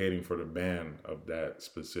advocating for the ban of that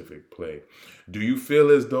specific play. Do you feel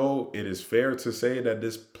as though it is fair to say that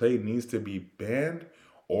this play needs to be banned,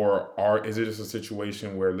 or is it just a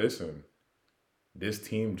situation where, listen, this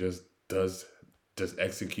team just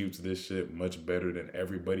executes this shit much better than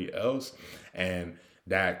everybody else, and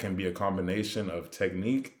that can be a combination of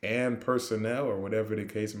technique and personnel or whatever the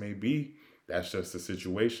case may be. That's just the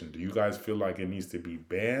situation. Do you guys feel like it needs to be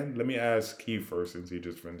banned? Let me ask Keith first since he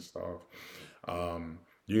just finished off.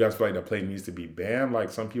 Do you guys feel like the play needs to be banned,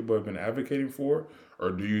 like some people have been advocating for,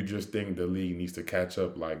 or do you just think the league needs to catch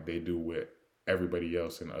up like they do with everybody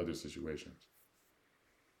else in other situations?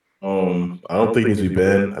 I don't think it needs to be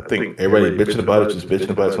banned. I think everybody bitching about it, just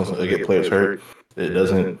bitching about it, so they get players hurt. It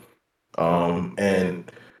doesn't.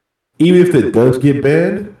 And even if it does get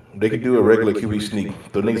banned, they could do a regular QB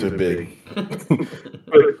sneak. The niggas are big.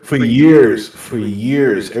 For years,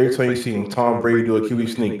 every time you seen Tom Brady do a QB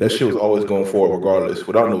sneak, that shit was always going forward regardless,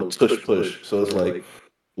 without no tush push. So it's like,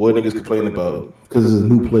 what niggas complaining about? Because it's a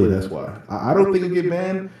new play, that's why. I don't think it'll get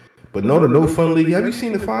banned. But no, the no fun league. Have you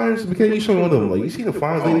seen the fines? Can you show me one of them? Like, you seen the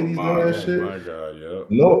fines they Oh did these dumbass my. Oh shit? my god, yep.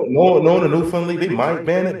 No, in the no fun league, they might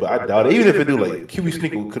ban it, but I doubt it. Even if they do, like QB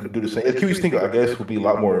sneak could do the same. QB sneak, I guess, would be a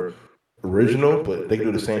lot more original, but they could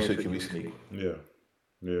do the same shit QB sneak. Yeah.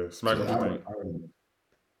 Yeah. Smack, So what you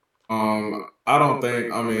think? I don't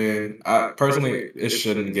think. I mean, I personally, it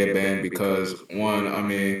shouldn't get banned because one, I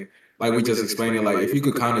mean, like we just explained it. Like if you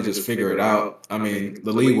could kind of just figure it out, I mean,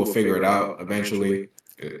 the league will figure it out eventually.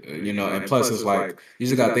 And plus it's like you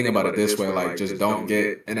just gotta think about it this way. Like just don't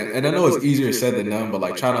get and I know it's easier said than done, but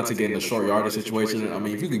like try not to get in the short yardage situation. I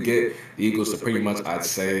mean, if you could get the Eagles to pretty much, I'd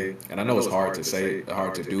say, and I know it's hard to say,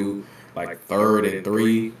 hard to do, like 3rd and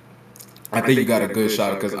 3. I think you got a good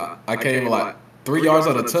shot because I can't even like 3 yards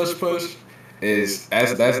on a touch push is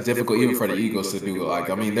that's difficult even for the Eagles to do.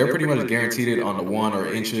 Like I mean, they're pretty much guaranteed it on the 1 or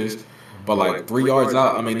inches, but like 3 yards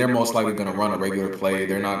out, I mean, they're most likely gonna run a regular play.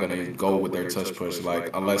 They're not gonna go with their touch push,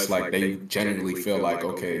 like unless like they genuinely feel like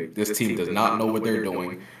okay, this team does not know what they're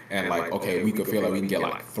doing, and like okay, we could feel like we can get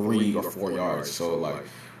like 3 or 4 yards. So like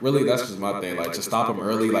really that's just my thing. Like, just stop them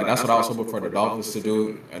early. Like, that's what I was hoping for the Dolphins to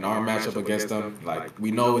do in our matchup against them. Like, we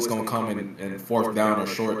know it's gonna come in 4th down or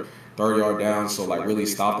short 3rd yard down. So like, really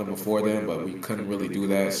stop them before then. But we couldn't really do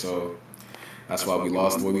that. So that's why we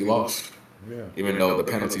lost the way we lost. Yeah. Even though the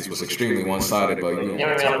penalties was extremely one sided, but Hey.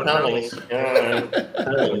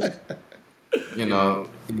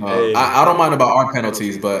 I don't mind about our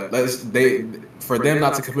penalties, but they for them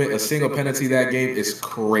not to commit a single penalty that game is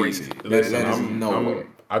crazy. Listen, That is no way.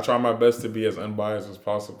 I try my best to be as unbiased as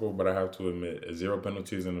possible, but I have to admit, 0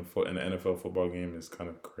 penalties in the NFL football game is kind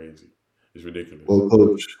of crazy. It's ridiculous. well,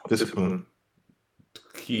 coach, discipline.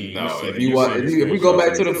 Key, No, see, if you watch, if we go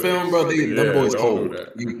back to the film, bro, them boys don't cold. do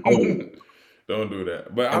that. You cold. Don't do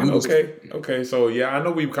that. But And I'm we was okay. Okay, so yeah, I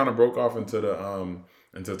know we kind of broke off into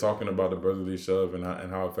talking about the brotherly shove and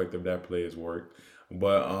how effective that play has worked.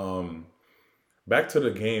 But back to the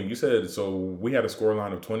game. You said so we had a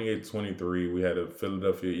scoreline of 28-23. We had the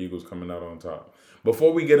Philadelphia Eagles coming out on top.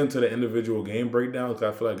 Before we get into the individual game breakdowns,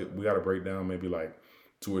 I feel like we got to break down maybe like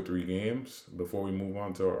 2 or 3 games before we move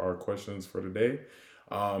on to our questions for today.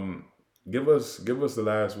 Um, give us the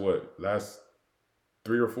last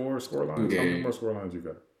 3 or 4 scorelines. How many more scorelines you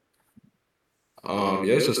got?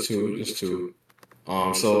 yeah, it's just two.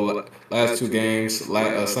 So last 2 games,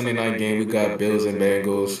 Sunday night game, we got Bills and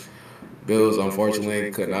Bengals. Bills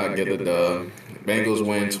unfortunately could not get the dub. Bengals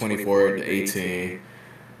win 24-18.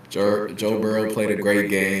 Joe Burrow played a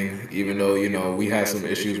great game, even though we had some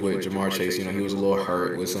issues with Jamar Chase. He was a little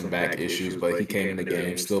hurt with some back issues, but he came in the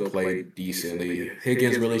game, still played decently.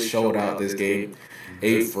 Higgins really showed out this game,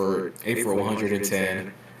 8 for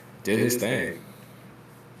 110, did his thing.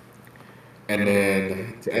 And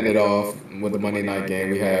then to end it off with the Monday night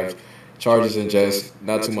game, we have Chargers and Jets.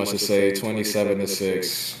 Not too much to say,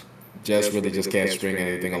 27-6. Jets really just can't string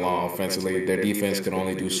anything along offensively. Their defense can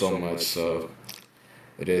only do so much, so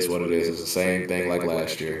it is what it is. It's the same thing like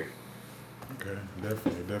last year. Okay,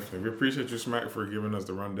 definitely. We appreciate you, Smack, for giving us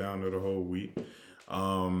the rundown of the whole week.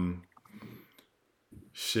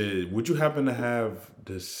 Shit, would you happen to have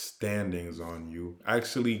the standings on you?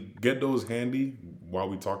 Actually, get those handy while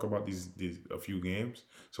we talk about these a few games,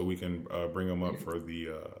 so we can bring them up for the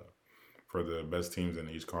best teams in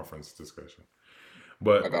each conference discussion.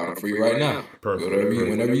 But I got them for you right now. perfect.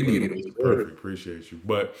 Whenever you need them. Perfect. Appreciate you.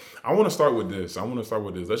 But I want to start with this.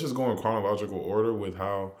 Let's just go in chronological order with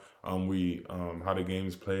how how the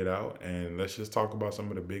games played out, and let's just talk about some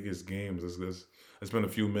of the biggest games. It's been a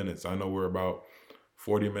few minutes. I know we're about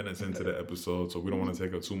 40 minutes into the episode, so we don't want to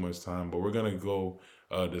take up too much time, but we're gonna go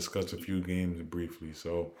discuss a few games briefly.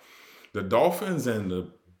 So the Dolphins and the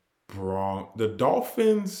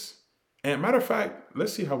Dolphins. And matter of fact,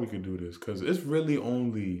 let's see how we can do this, because it's really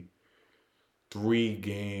only 3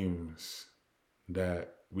 games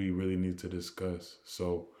that we really need to discuss.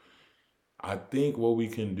 So I think what we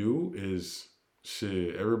can do is,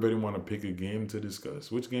 everybody want to pick a game to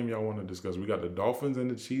discuss. Which game y'all want to discuss? We got the Dolphins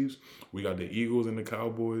and the Chiefs, we got the Eagles and the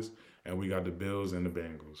Cowboys, and we got the Bills and the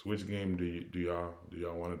Bengals. Which game do y'all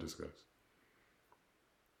want to discuss?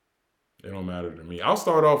 It don't matter to me. I'll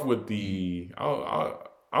start off with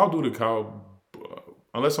I'll do the cow.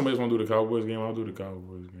 Unless somebody's want to do the Cowboys game, I'll do the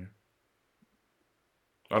Cowboys game.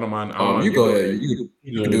 I don't mind. You go ahead. You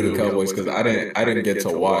can do the Cowboys because I didn't get to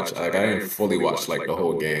watch. Like I didn't fully watch like the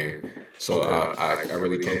whole game, so I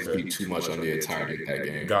really can't speak too much on the entirety of that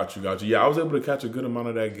game. Got you. Yeah, I was able to catch a good amount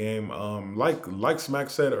of that game. Like Smack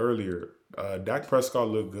said earlier, Dak Prescott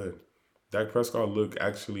looked good. Dak Prescott looked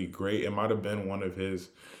actually great. It might have been one of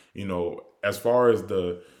his, as far as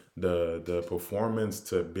the performance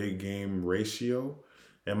to big game ratio,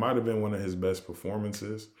 it might have been one of his best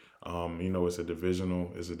performances. It's a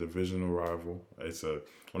divisional rival. It's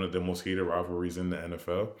one of the most heated rivalries in the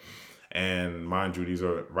NFL. And mind you, these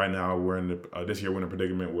are right now this year we're in a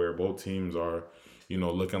predicament where both teams are,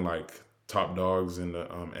 looking like top dogs in the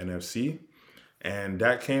NFC. And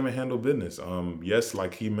Dak came and handled business. Yes,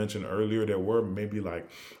 like he mentioned earlier, there were maybe like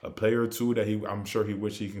a player or two that I'm sure he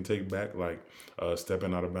wished he can take back, like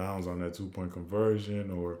stepping out of bounds on that 2-point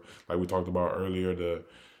conversion, or like we talked about earlier, the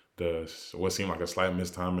what seemed like a slight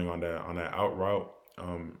mistiming on that out route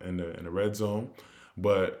in the red zone.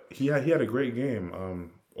 But he had a great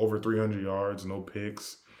game. Over 300 yards, no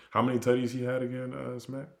picks. How many tutties he had again,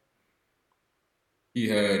 Smack? He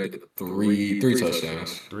had three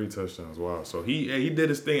touchdowns. 3 touchdowns. Wow. So he did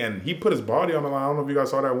his thing, and he put his body on the line. I don't know if you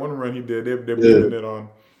guys saw that one run he did. They're memeing it on.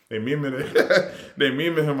 They memed it. They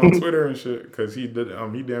memed him on Twitter and shit because he did.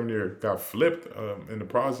 He damn near got flipped in the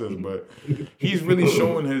process. But he's really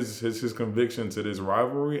showing his conviction to this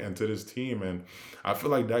rivalry and to this team. And I feel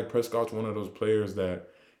like Dak Prescott's one of those players that,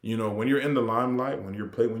 when you're in the limelight, when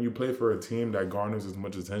you play for a team that garners as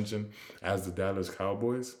much attention as the Dallas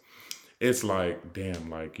Cowboys, it's like, damn,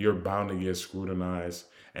 like you're bound to get scrutinized.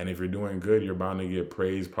 And if you're doing good, you're bound to get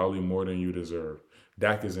praised probably more than you deserve.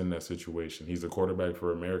 Dak is in that situation. He's the quarterback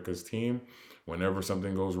for America's team. Whenever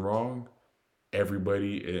something goes wrong,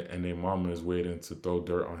 everybody and their mama is waiting to throw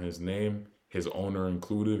dirt on his name, his owner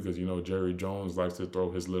included, because, Jerry Jones likes to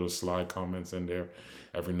throw his little sly comments in there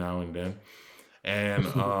every now and then. And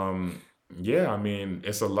yeah, I mean,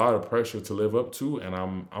 it's a lot of pressure to live up to, and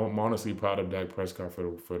I'm honestly proud of Dak Prescott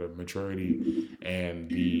for the maturity and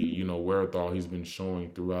the wherewithal he's been showing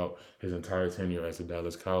throughout his entire tenure as a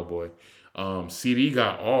Dallas Cowboy. CD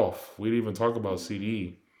got off. We didn't even talk about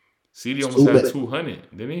CD. CD almost had 200,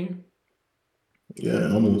 didn't he?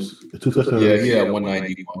 Yeah, almost 2 touchdowns. Yeah, he had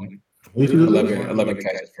 191. 11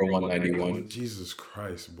 catches for 191. Jesus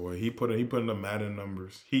Christ, boy! He put in the Madden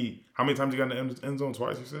numbers. How many times he got in the end zone?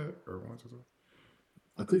 Twice, you said, or once or twice?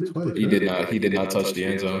 I think twice. He did not touch the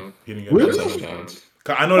end zone. He didn't get touchdowns.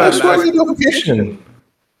 I know that last notification.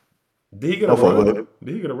 Did he get a run?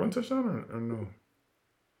 Did he get a run touchdown or no?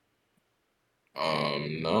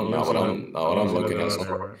 No, not what I'm looking at so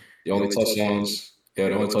far. The only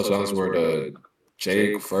touchdowns were the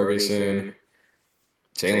Jake Ferguson,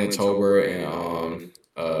 Jalen Tober, and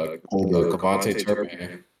Kavontae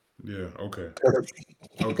Turpin. Yeah, okay.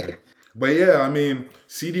 But yeah, I mean,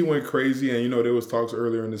 CD went crazy, and there was talks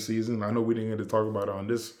earlier in the season. I know we didn't get to talk about it on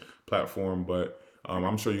this platform, but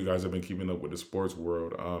I'm sure you guys have been keeping up with the sports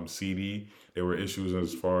world. CD, there were issues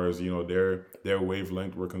as far as their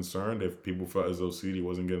wavelength were concerned. If people felt as though CD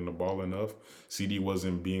wasn't getting the ball enough, CD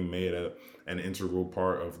wasn't being made an integral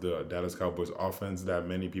part of the Dallas Cowboys offense that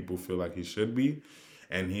many people feel like he should be.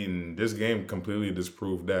 And this game completely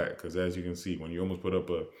disproved that, because as you can see, when you almost put up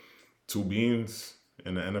 2 beans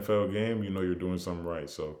in the NFL game, you're doing something right.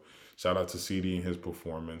 So shout out to CD and his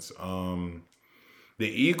performance. The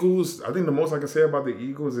Eagles, I think the most I can say about the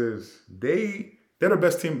Eagles is they're the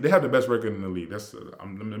best team. They have the best record in the league. Let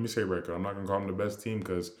me say record. I'm not gonna call them the best team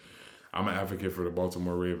because I'm an advocate for the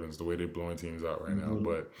Baltimore Ravens, the way they're blowing teams out right now.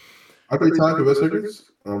 But are they tied for best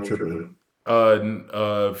records? I'm tripping.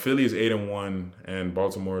 Philly is 8-1 and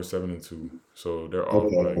Baltimore is 7-2. So they're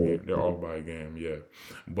off by a game. They're off by a game, yeah.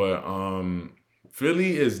 But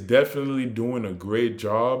Philly is definitely doing a great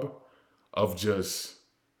job of just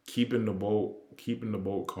keeping the boat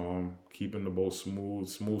calm, keeping the boat smooth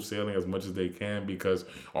sailing as much as they can, because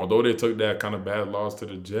although they took that kind of bad loss to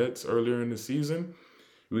the Jets earlier in the season,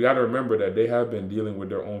 we got to remember that they have been dealing with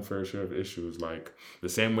their own fair share of issues. Like the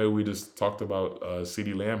same way we just talked about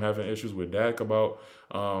CeeDee Lamb having issues with Dak about,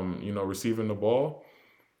 receiving the ball.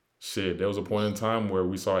 Shit, there was a point in time where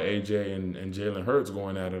we saw AJ and Jalen Hurts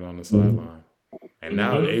going at it on the sideline. And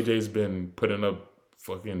now AJ's been putting up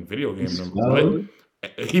fucking video game numbers.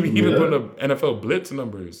 He been putting up NFL blitz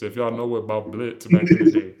numbers. If y'all know about blitz back in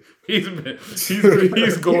the day, he's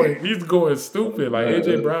going stupid. Like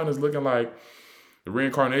AJ Brown is looking like the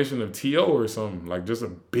reincarnation of T.O. or something, like just a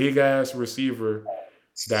big ass receiver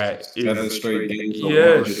that 7 straight games over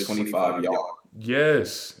yes, 125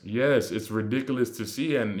 yards. yes, it's ridiculous to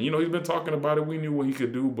see. And he's been talking about it. We knew what he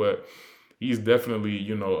could do, but he's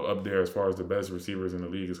definitely up there as far as the best receivers in the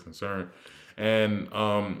league is concerned. And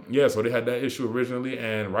yeah, so they had that issue originally,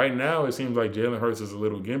 and right now it seems like Jalen Hurts is a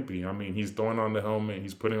little gimpy. I mean, he's throwing on the helmet,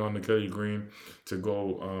 he's putting on the Kelly Green to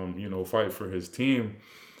go, fight for his team.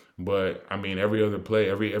 But I mean, every other play,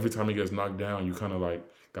 every time he gets knocked down, you kind of like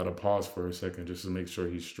gotta pause for a second just to make sure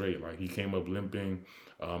he's straight. Like he came up limping.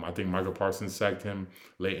 I think Michael Parsons sacked him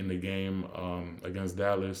late in the game against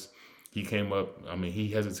Dallas. He came up. I mean, he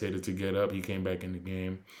hesitated to get up. He came back in the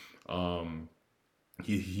game. Um,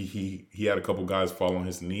 he had a couple guys fall on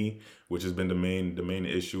his knee, which has been the main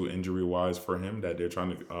issue injury wise for him that they're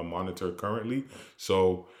trying to monitor currently.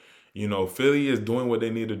 So, Philly is doing what they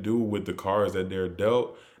need to do with the cards that they're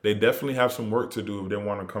dealt. They definitely have some work to do if they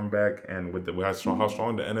want to come back. And with how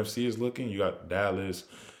strong the NFC is looking, you got Dallas,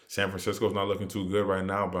 San Francisco's not looking too good right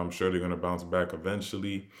now, but I'm sure they're going to bounce back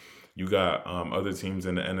eventually. You got other teams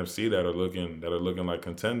in the NFC that are looking like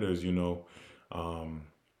contenders. Um,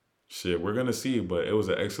 Shit, we're gonna see, but it was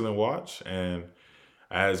an excellent watch, and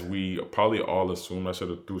as we probably all assumed, I should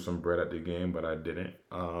have threw some bread at the game, but I didn't.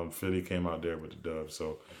 Philly came out there with the dub,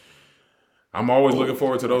 so I'm always looking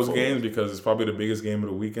forward to those games because it's probably the biggest game of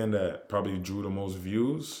the weekend that probably drew the most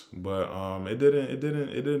views. But it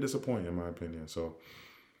didn't disappoint in my opinion. So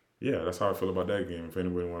yeah, that's how I feel about that game. If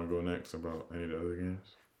anybody want to go next about any of the other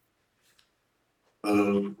games, I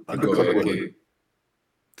Go could talk ahead, about Kate.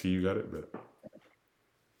 Key, you got it. But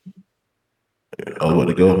I want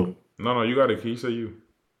to go. no, you got it. Key, say you.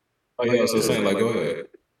 Oh yeah, so saying like, go ahead.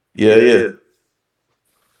 Yeah.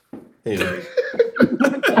 Anyway.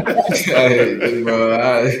 Hey, bro,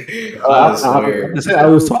 I swear. I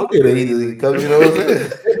was talking and he comes, you know what I'm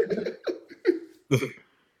saying?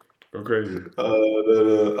 Go crazy. I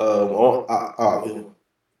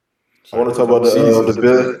want to talk about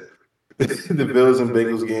the Bills and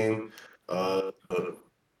Bengals game. I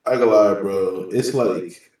gotta lie, bro. It's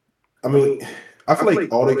like, I mean, I feel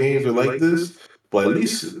like all the games are like this, but at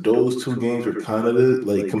least those two games were kind of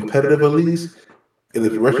like competitive. At least in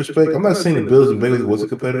the retrospect, I'm not saying the Bills and Bengals wasn't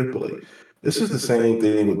competitive, but like this is the same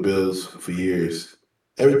thing with Bills for years.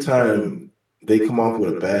 Every time they come off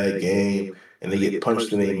with a bad game and they get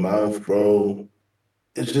punched in their mouth, bro,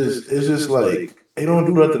 it's just like they don't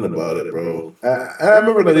do nothing about it, bro. I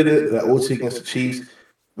remember like they did that OT against the Chiefs,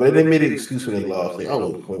 but they made an excuse when they lost. Like,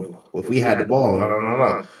 oh, well, if we had the ball,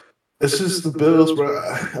 no. It's just the Bills, bro.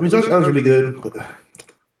 I mean, Josh Allen's really good, but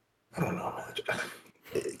I don't know, man.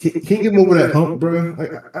 Can you get him over that hump, bro?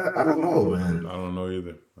 I don't know, man. I don't know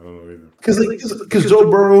either. Because Joe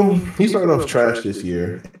Burrow, he started off trash this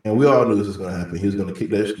year, and we all knew this was going to happen. He was going to kick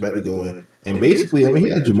that shit back to going. And basically, I mean, he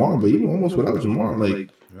had Jamar, but even almost without Jamar, like,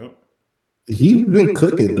 Yep. he's been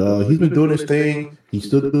cooking, dog. He's been doing his thing. He's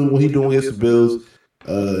still doing what he's doing against the Bills.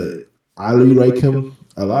 I really like him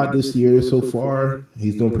a lot this year so far.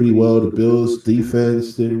 He's doing pretty well. The Bills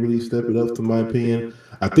defense didn't really step it up, to my opinion.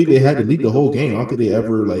 I think they had to lead the whole game. I don't think they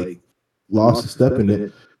ever like lost a step in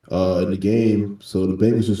it in the game. So the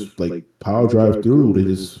Bengals just like power drive through. They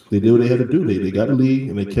did what they had to do. They got the lead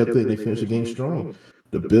and they kept it and they finished the game strong.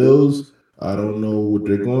 The Bills, I don't know what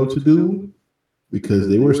they're going to do because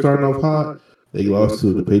they were starting off hot. They lost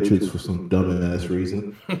to the Patriots for some dumbass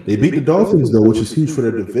reason. They beat the Dolphins though, which is huge for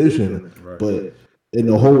their division. Right. But in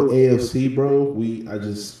the whole AFC, bro,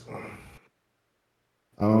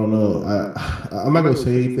 I don't know. I'm not gonna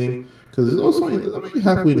say anything because it's also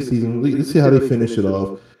halfway the season. Let's see how they finish it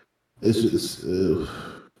off. It's just the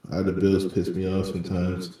Bills piss me off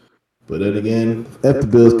sometimes. But then again, F the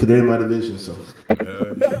Bills, because they're in my division. So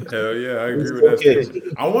hell yeah, I agree with that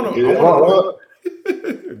statement. I want to.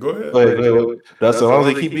 Go ahead. Go ahead. That's as long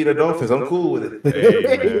as they keep beating the Dolphins, I'm cool with it.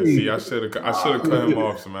 Hey man, see, I should have cut him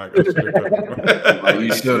off, Smack. I should have cut him off.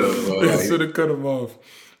 You should have. I should have cut him off.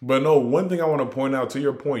 But no, one thing I want to point out to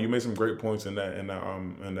your point, you made some great points in that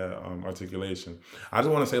articulation. I just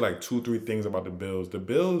want to say like 2-3 things about the Bills. The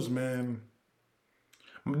Bills, man.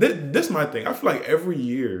 This is my thing. I feel like every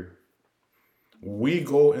year we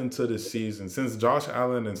go into the season since Josh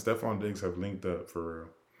Allen and Stephon Diggs have linked up for real.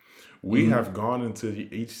 We have gone into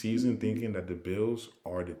each season thinking that the Bills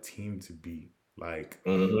are the team to beat. Like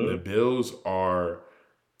the Bills are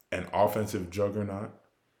an offensive juggernaut.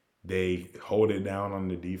 They hold it down on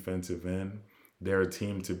the defensive end. They're a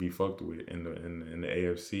team to be fucked with in the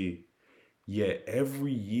AFC. Yet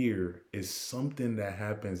every year is something that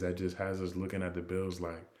happens that just has us looking at the Bills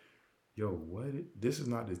like, yo, what? This is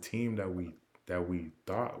not the team that we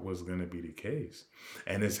thought was gonna be the case,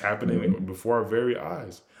 and it's happening before our very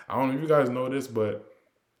eyes. I don't know if you guys know this, but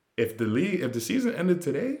if the season ended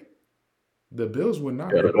today, the Bills would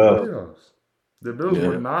not Yeah, make the the best. playoffs. The Bills Yeah.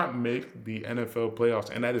 would not make the NFL playoffs,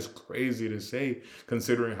 and that is crazy to say,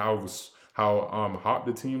 considering how hot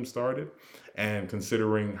the team started, and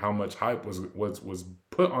considering how much hype was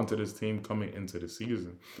put onto this team coming into the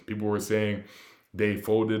season. People were saying they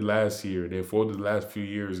folded last year, they folded the last few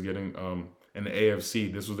years, getting in the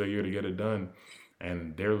AFC. This was their year to get it done,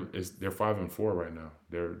 and they're 5-4 right now.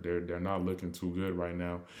 They're not looking too good right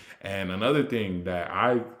now. And another thing that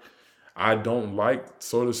I don't like,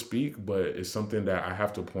 so to speak, but it's something that I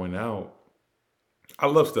have to point out. I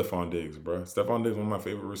love Stephon Diggs, bro. Stephon Diggs, one of my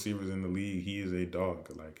favorite receivers in the league. He is a dog.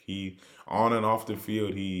 Like he on and off the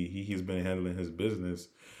field, he's been handling his business.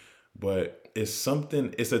 But it's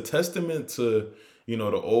something. It's a testament to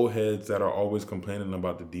the old heads that are always complaining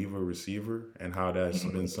about the diva receiver and how that's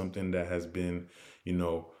been something that has been you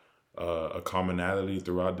know a commonality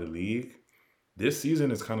throughout the league. This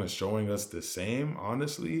season is kind of showing us the same,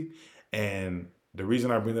 honestly. And the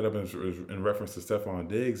reason I bring that up in reference to Stephon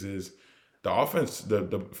Diggs is the offense.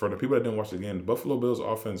 The for the people that didn't watch the game, the Buffalo Bills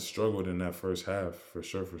offense struggled in that first half for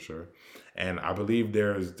sure, for sure. And I believe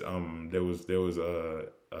there was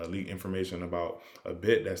leaked information about a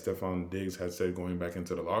bit that Stephon Diggs had said going back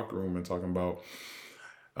into the locker room and talking about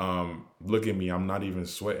look at me, I'm not even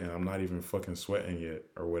sweating, I'm not even fucking sweating yet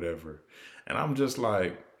or whatever. And I'm just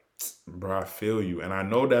like, bro, I feel you. And I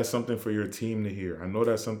know that's something for your team to hear. I know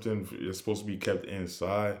that's something that's supposed to be kept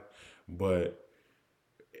inside, but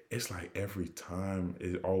it's like every time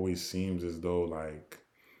it always seems as though like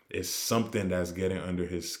it's something that's getting under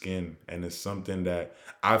his skin, and it's something that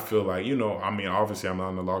I feel like, I mean, obviously I'm not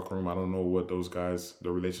in the locker room, I don't know what the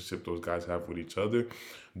relationship those guys have with each other,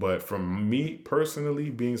 but from me personally,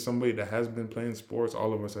 being somebody that has been playing sports,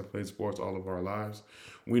 all of us have played sports all of our lives,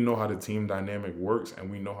 we know how the team dynamic works,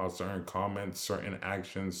 and we know how certain comments, certain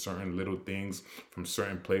actions, certain little things from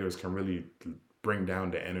certain players can really bring down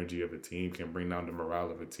the energy of a team, can bring down the morale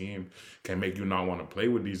of a team, can make you not want to play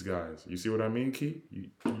with these guys. You see what I mean, Key? You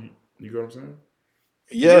get what I'm saying?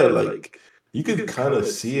 Yeah, like you could kind of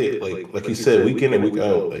see it, like you said, week in and week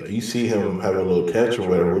out. Like you see him having a little tantrum, or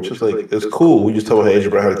whatever, which is like it's cool. We just told Adrian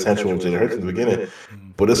Brown had a tantrum with Jalen Hurts in the beginning,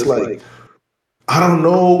 but it's like I don't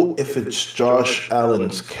know if it's Josh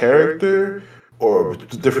Allen's character or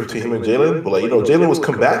the difference between him and Jalen. But like Jalen was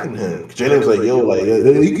combating him. Jalen was like, "Yo, like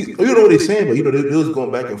you know what he's saying," but they was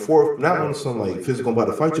going back and forth, not on some like physical about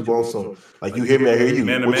to fight you, but on some like you hear me, I hear you,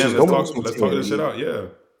 Man to which man, is normal between let's talk this shit teammates. out. Yeah.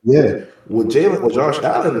 Yeah, with Josh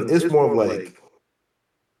Allen, it's more of like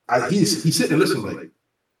he's sitting and listening,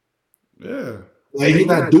 Yeah. like he's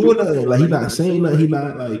not doing nothing, like he's not saying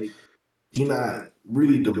nothing, he not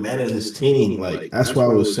really demanding his team. Like that's why I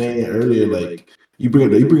was saying earlier, like you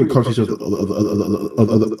bring a conversation of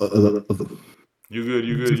You good,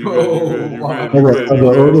 you good, you good, you good, Oh, you wow. good, you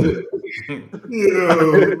good, you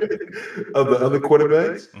good. of the other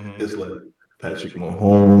quarterbacks. It's like Patrick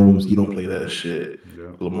Mahomes, you don't play that shit.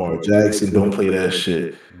 Yeah. Lamar Jackson, don't play that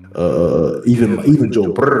shit. Even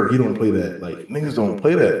Joe Burr, he don't play that. Like niggas don't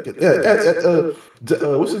play that.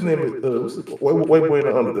 What's his name? What's the white boy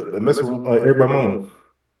that mess with everybody mama?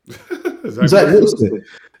 Zach Wilson.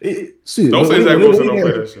 Don't say Zach Wilson don't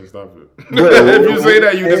play that shit. Stop it. If you say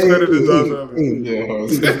that, you discredited Josh Allen.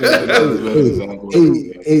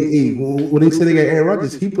 When they say they got Aaron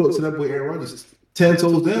Rodgers, he put up to that boy Aaron Rodgers 10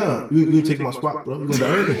 toes down. You take my spot, bro. You gonna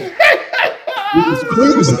earn it.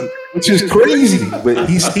 Which is crazy. But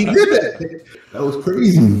he did that. That was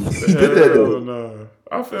crazy. He did that though. No.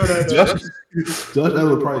 I feel that. Josh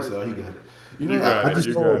Allen Price, he got it. You got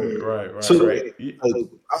it. Right. So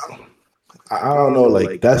I don't know,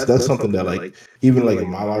 like that's something that like even like in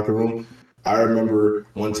my locker room, I remember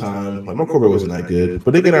one time like my quarterback wasn't that good,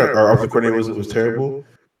 but again our offensive coordinator was terrible.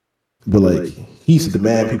 But like he used to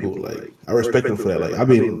demand people, like I respect him for that. Like I've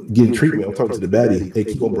been getting treatment. I'm talking to the baddie. Hey,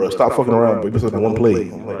 keep on, bro. Stop fucking around, bro. You missed on one play.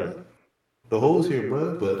 I'm like, the holes here,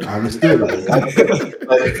 bro. But I understood. Like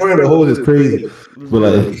the holes is crazy. But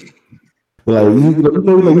like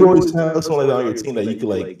you always have someone like on your team that you could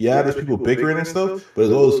like, yeah, there's people bickering and stuff, but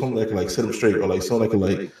there's always someone that can like set them straight, or like someone that can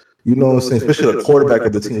like, you know what I'm saying, especially the quarterback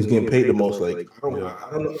of the team who's getting paid the most. Like I don't know.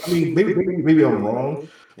 I mean, maybe I'm wrong,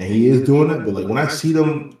 and he is doing that, but like when I see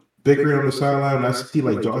them bickering on the sideline, and I see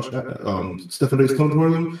like Stephen Diggs come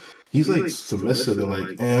towards him, he's like submissive and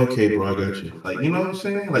like, okay, bro, I got you. Like, you know what I'm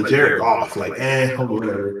saying? Like Jared Goff, like,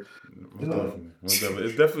 whatever. Most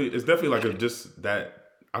definitely. It's definitely like just that.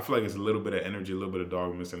 I feel like it's a little bit of energy, a little bit of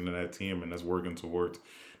dog missing in that team, and that's working towards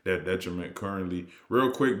that detriment currently. Real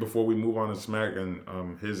quick before we move on to Smack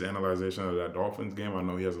and his analyzation of that Dolphins game, I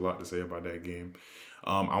know he has a lot to say about that game.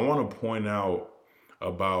 I want to point out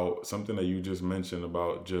about something that you just mentioned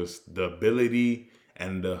about just the ability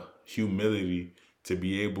and the humility to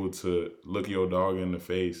be able to look your dog in the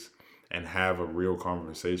face and have a real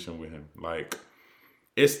conversation with him. Like,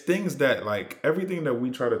 it's things that, like, everything that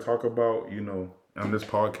we try to talk about, on this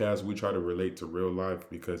podcast, we try to relate to real life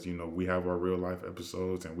because, we have our real life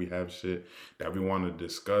episodes and we have shit that we want to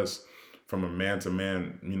discuss from a man to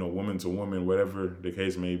man, woman to woman, whatever the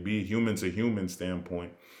case may be, human to human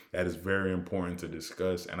standpoint. That is very important to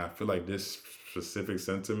discuss. And I feel like this specific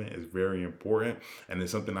sentiment is very important. And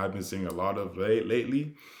it's something I've been seeing a lot of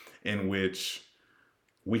lately, in which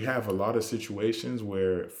we have a lot of situations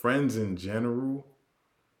where friends in general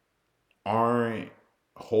aren't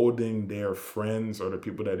holding their friends or the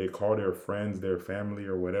people that they call their friends, their family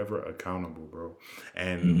or whatever, accountable, bro.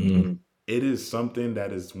 And Mm-hmm. it is something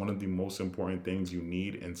that is one of the most important things you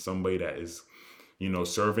need in somebody that is,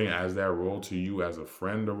 serving as that role to you as a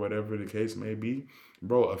friend or whatever the case may be.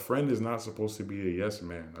 Bro, a friend is not supposed to be a yes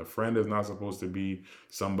man. A friend is not supposed to be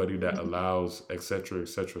somebody that allows etc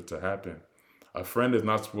to happen. A friend is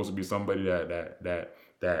not supposed to be somebody that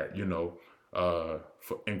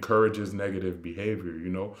encourages negative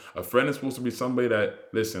behavior. A friend is supposed to be somebody that,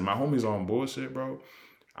 listen, my homie's on bullshit, bro.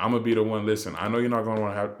 I'm gonna be the one. Listen, I know you're not gonna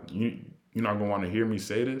want to have you. You're not gonna want to hear me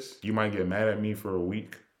say this. You might get mad at me for a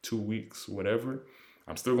week, 2 weeks, whatever.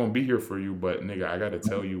 I'm still gonna be here for you, but nigga, I gotta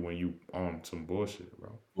tell you when you on some bullshit,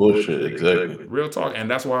 bro. Bullshit, exactly. Real talk, and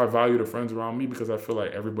that's why I value the friends around me, because I feel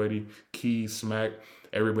like everybody, Key, Smack,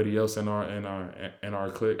 everybody else in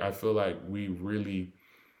our clique, I feel like we really,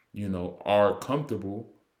 are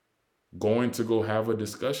comfortable going to go have a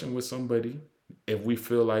discussion with somebody if we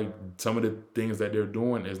feel like some of the things that they're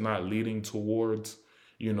doing is not leading towards,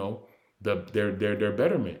 you know, their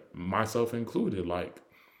betterment, myself included. Like,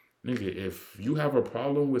 nigga, if you have a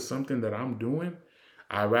problem with something that I'm doing,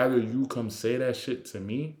 I'd rather you come say that shit to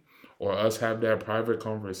me, or us have that private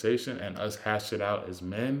conversation and us hash it out as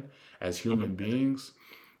men, as human beings,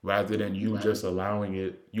 rather than you just allowing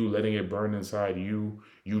it, you letting it burn inside you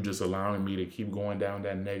just allowing me to keep going down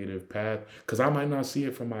that negative path. Because I might not see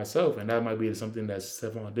it for myself, and that might be something that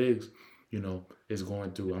Stephon Diggs, is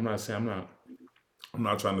going through. I'm not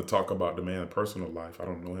trying to talk about the man's personal life. I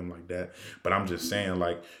don't know him like that. But I'm just saying,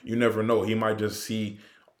 like, you never know. He might just see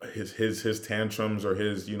his tantrums or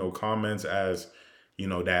his, comments as,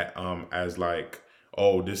 that as like,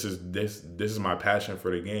 oh, this is my passion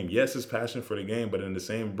for the game. Yes, it's passion for the game, but in the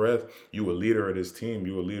same breath, you a leader of this team,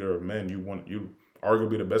 you a leader of men. You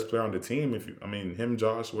arguably the best player on the team. Him,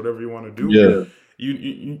 Josh, whatever you want to do. Yeah.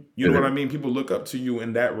 You know what I mean? People look up to you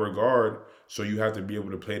in that regard. So you have to be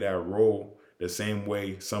able to play that role the same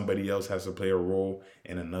way somebody else has to play a role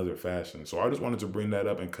in another fashion. So I just wanted to bring that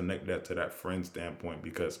up and connect that to that friend standpoint,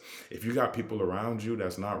 because if you got people around you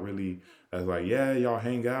that's not really, that's like, yeah, y'all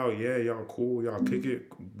hang out, yeah, y'all cool, y'all kick it,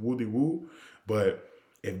 woody woo, but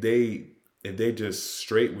if they just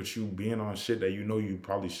straight with you being on shit that you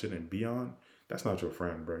probably shouldn't be on, that's not your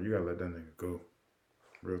friend, bro. You gotta let that nigga go.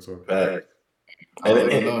 Real talk. Fact. I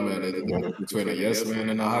already know, man. There's a difference between a yes man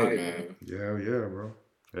and a hype man. Hell yeah, bro.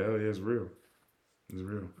 Hell yeah, it's real. It's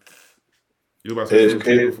real. You about to say something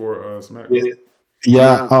crazy. before Smack?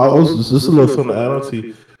 Yeah, I was just a little something to add on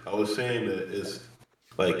to. I was saying that it's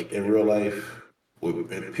like in real life with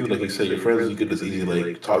people, like you say, your friends, you could just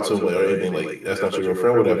easily like talk to them or anything, like that's not your real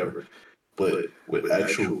friend, whatever. But with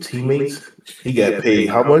actual teammates, he got paid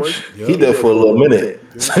how much? He there for a little minute.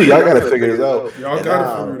 So y'all gotta figure this out. Y'all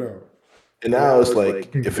gotta figure it out. And now it's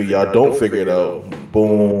like, if y'all don't figure it out,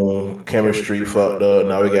 boom, chemistry fucked up.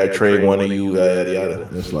 Now we got to trade one of you, yada yada.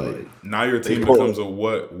 It's like, now your team becomes a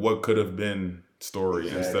what could have been story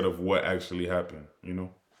instead of what actually happened.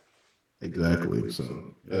 Exactly.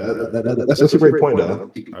 So that's a great point,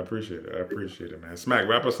 though. I appreciate it, man. Smack,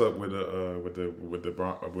 wrap us up with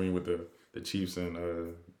the Chiefs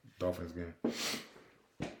and Dolphins game.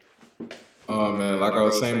 Oh man, like I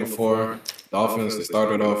was saying before, Dolphins, they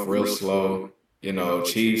started off real slow.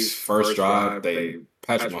 Chiefs first drive, they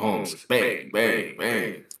Patrick Mahomes, bang, bang,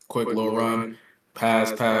 bang, quick little run,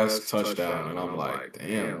 pass, touchdown, and I'm like,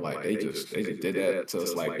 damn, like they just did that to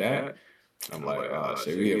us like that. I'm like, oh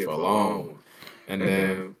shit, we here for long. And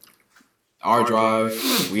then our drive,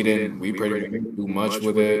 we pretty much didn't do much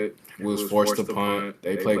with it. We was forced to punt.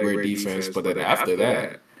 They played great defense, but then after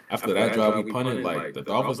that drive we punted, like the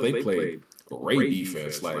Dolphins, they played great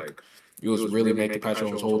defense. Like we was really making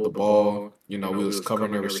Patrick Mahomes hold the ball. We was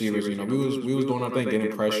covering their receivers. We was doing our thing,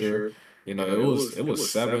 getting pressure. It was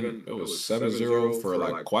 7-0 for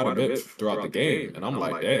like quite a bit throughout the game, and I'm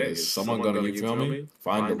like, hey, is someone gonna, you feel me,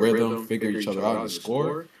 find the rhythm, figure each other out, and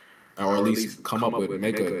score? or at least come up with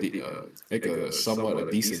make a somewhat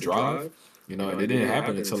a decent drive. And it didn't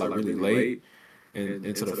happen until like really late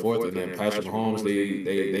into the fourth, and then Patrick Mahomes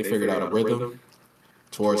they figured out a rhythm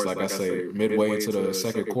towards, like I say, midway into the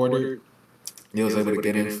second quarter. He was able to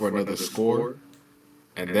get in for another score,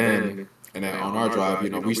 and then on our drive,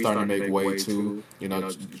 we starting to make way too,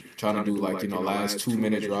 trying to do like last 2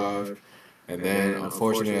 minute drive, and then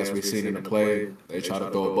unfortunately, as we've seen in the play, they try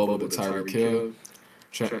to throw a bubble to Tyreek Hill.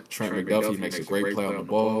 Trent McDuffie makes a great play on the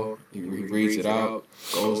ball. He reads it out,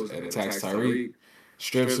 goes and attacks Tyreek,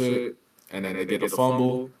 strips it, and then they get a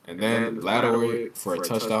fumble, and then lateral it for a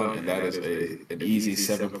touchdown, and that is an easy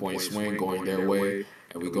 7 point swing going their way.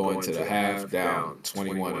 And we go into the half down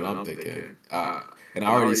 21, and I'm thinking, and I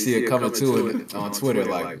already see it coming too on Twitter,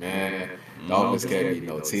 like, man, Dolphins can't beat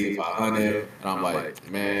no team 500. And I'm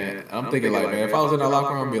like, man, I'm thinking like, man, if I was in that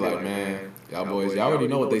locker room, I'd be like, man, y'all boys, y'all already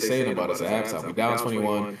know what they saying about us at halftime. We down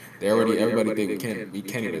 21. Everybody think we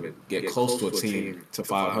can't even get close to a team to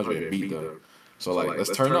 500 and beat them. So like,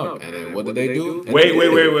 let's turn up. And then what did they do?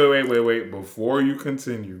 Wait. Before you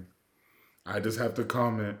continue, I just have to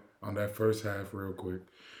comment on that first half real quick.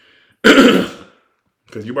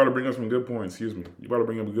 Because you about to bring up some good points. Excuse me. You about to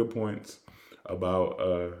bring up good points about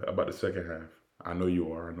the second half. I know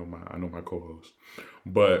you are. I know my co-host.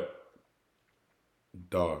 But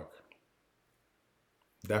dog,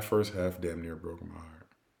 that first half damn near broke my heart.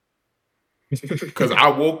 Because I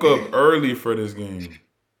woke up early for this game.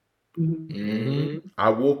 Mm-hmm. I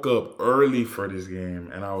woke up early for this game,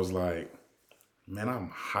 and I was like, man, I'm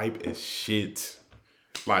hype as shit.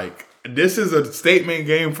 Like, this is a statement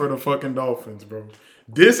game for the fucking Dolphins, bro.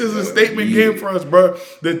 This is a statement game for us, bro.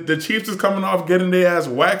 The Chiefs is coming off getting their ass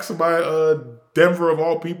waxed by Denver of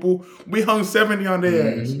all people. We hung 70 on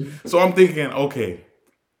their ass. So I'm thinking, okay,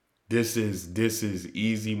 this is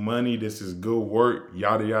easy money. This is good work.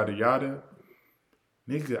 Yada yada yada.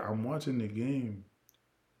 Nigga, I'm watching the game.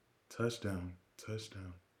 Touchdown.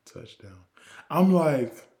 I'm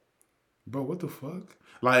like, bro, what the fuck?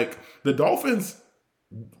 Like, the Dolphins.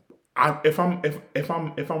 If I'm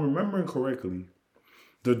remembering correctly,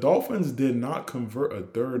 the Dolphins did not convert a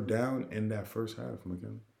third down in that first half,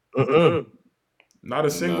 Mackenley. Not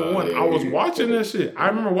a single one. I was watching that shit. I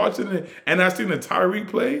remember watching it, and I seen the Tyreek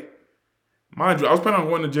play. Mind you, I was planning on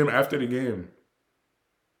going to the gym after the game.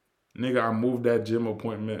 Nigga, I moved that gym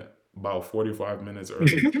appointment about 45 minutes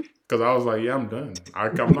early. Because I was like, yeah, I'm done.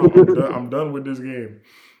 I'm done with this game.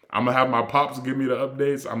 I'm going to have my pops give me the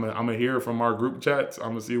updates. I'm gonna hear from our group chats. I'm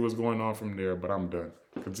going to see what's going on from there. But I'm done.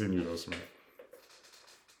 Continue though, Smith.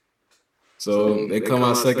 So they come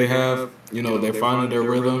out second half. They're finding their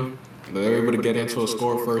rhythm. They're able to get into a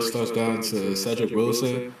score first touchdown to Cedric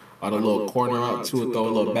Wilson on a little corner out to it, throw a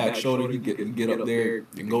little back shoulder. You get up there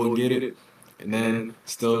and go and get it. And then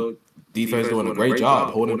still defense doing a great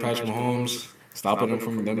job holding Patrick Mahomes, stopping them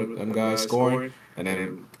from them guys scoring. And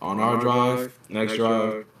then on our drive, next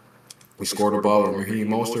drive, we scored the ball with Raheem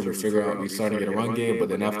Mostert. We figured out we started to get a run game, but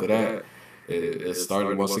then after that, it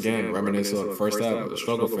started once again reminiscent of the first half of the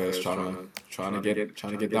struggle fest, trying to get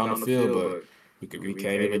down the field, but we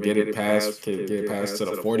can't even get it past to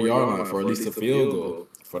the 40-yard line for at least a field goal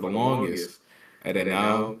for the longest. And then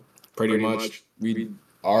now, pretty much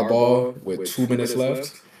our ball with 2 minutes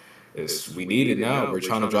left. We need it now. We're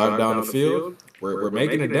trying to drive down the field. We're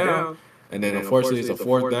making it down, and then unfortunately it's a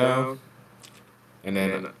fourth down. And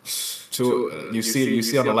then you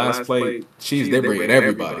see on the last play, Chiefs, they're bringing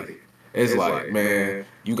everybody. It's like, man,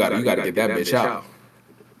 you got to get that bitch out.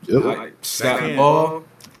 Like, snap the ball,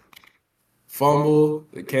 fumble,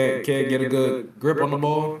 they can't get a good grip on the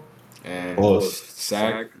ball, and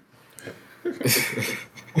sack. And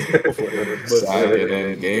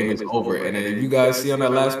then game is over. And then you guys see on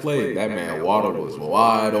that last play, that man Waddle was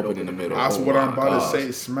wide open in the middle. That's what I'm about to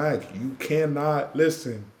say, Smack. You cannot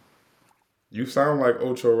listen. You sound like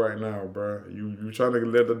Ocho right now, bro. You trying to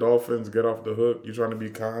let the Dolphins get off the hook. You trying to be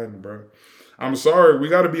kind, bro. I'm sorry. We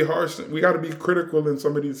got to be harsh. We got to be critical in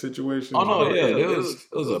some of these situations. Oh no, yeah, it was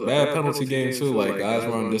a bad penalty game too. Like, guys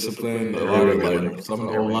were undisciplined. A lot of like some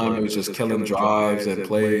of the linemen was just killing drives and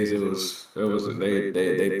plays. It was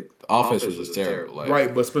they offense was just terrible. Like,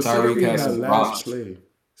 right, but specifically in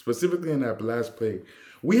that last play,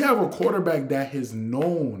 we have a quarterback that is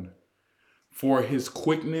known for his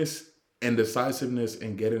quickness and decisiveness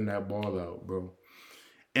in getting that ball out, bro.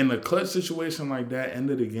 In a clutch situation like that,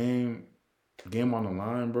 end of the game on the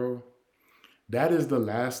line, bro, that is the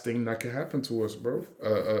last thing that can happen to us, bro.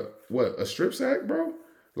 What, a strip sack, bro?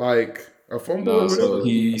 Like, A fumble No, or so whatever.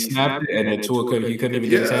 he snapped it, and then Tua couldn't even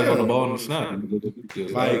get his hands on the Yeah. ball in the snap.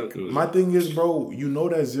 Like my thing is, bro, you know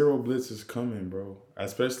that zero blitz is coming, bro.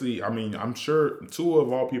 Especially, I mean, I'm sure two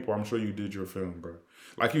of all people, I'm sure you did your film, bro.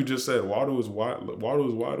 Like you just said, Waddle is wide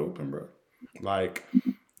open, bro. Like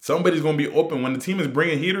somebody's gonna be open when the team is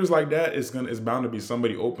bringing heaters like that. It's bound to be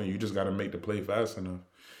somebody open. You just got to make the play fast enough.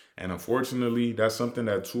 And unfortunately, that's something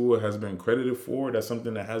that Tua has been credited for. That's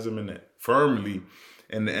something that has him firmly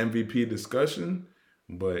in the MVP discussion.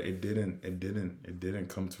 But it didn't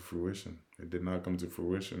come to fruition. It did not come to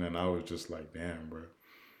fruition, and I was just like, damn, bro.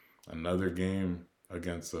 Another game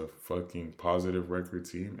against a fucking positive record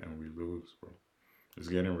team, and we lose, bro. It's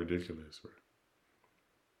getting ridiculous, bro.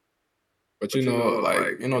 But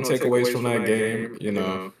takeaways from that game,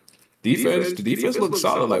 the defense looked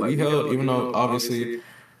solid. Like we held, even though obviously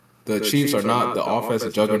the Chiefs are not the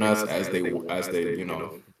offensive juggernauts as they Once they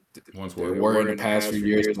were. were in the past few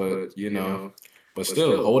years, but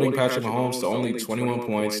still holding Patrick Mahomes to only 21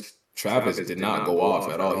 points. Travis did not go off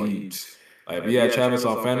at all. If you had Travis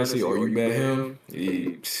on fantasy or you bet him,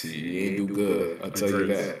 he ain't do good. I'll tell you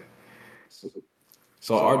that.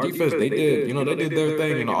 So our defense, they did their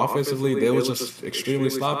thing. Offensively, they was just extremely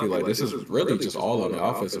sloppy. Like this is really just all on the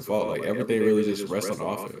offensive fault. Like everything really just rests on the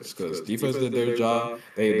offense because defense did their job.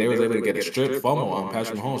 They was able to get a strip fumble on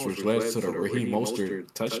Patrick Mahomes, which led to the Raheem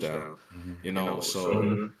Mostert touchdown.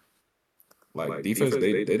 So like defense,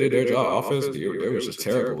 they did their job. Offense, they was just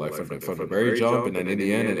terrible. Like from the very jump, and then in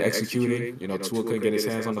the end, and executing. Tua couldn't get his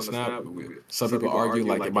hands on the snap. Some people argue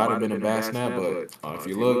like it might have been a bad snap, but if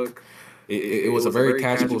you look. It was a very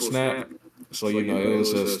catchable snap. So, it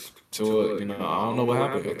was just Tua, I don't know what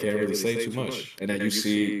happened. I can't really say too much. And then you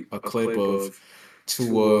see a clip of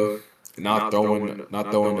Tua not throwing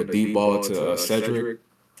the deep ball to Cedric.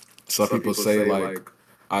 Some people say like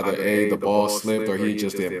either the ball slipped or he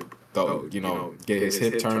just didn't get his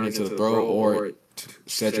hip turned into the throw, or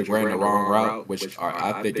Cedric ran the wrong route, which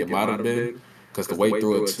I think it might have been. Because the way he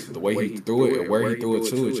threw it and where he threw it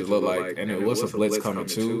to, it just looked like, and it was a blitz coming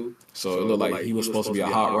too. So it looked like he was supposed to be a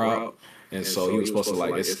hot route, and so he was supposed to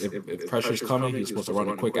if pressure's coming, he was supposed to run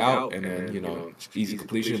a quick out and then easy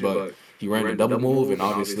completion. But he ran the double move, and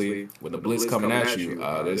obviously with the blitz coming at you,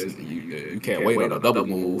 you can't wait on a double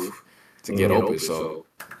move to get open. So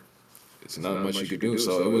it's not much you could do.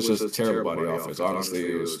 So it was just terrible by the offense.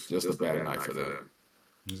 Honestly, it was just a bad night for them.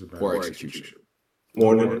 Poor execution.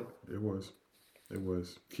 Morning. It was. It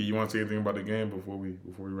was. Key, you want to say anything about the game before we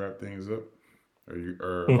wrap things up,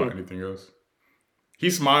 or about anything else?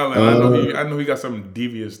 He's smiling. I know he got something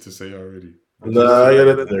devious to say already. Nah, I got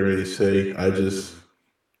nothing to really say.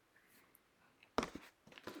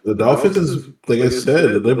 The Dolphins is like I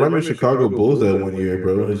said, they remember Chicago Bulls that one year,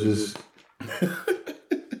 bro. It's just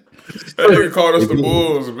that nigga called us the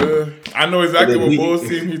Bulls, man. I know exactly what Bulls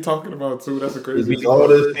team he's talking about too. That's a crazy. Beat all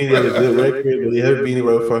this team had a good record, but they haven't beaten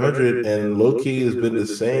around 500. And low key has been the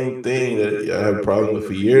same thing that I have a problem with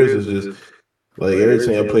for years. It's just like every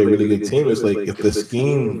time I play a really good team, it's like if the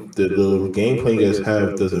scheme, the game plan you guys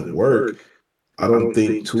have doesn't work, I don't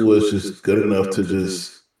think Tua is just good enough to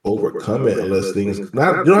just overcome it unless things you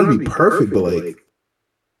don't have to be perfect, but like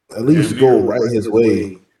at least go right his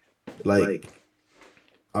way. Like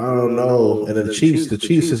I don't know. And then the Chiefs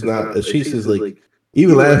is not. The Chiefs is like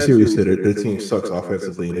even last year we said their team sucks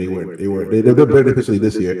offensively, and they're better defensively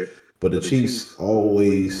this year. But the Chiefs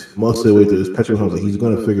always most of the way through this Patrick Mahomes, like he's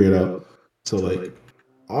going to figure it out. So like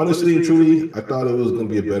honestly and truly, I thought it was going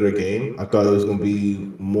to be a better game. I thought it was going to be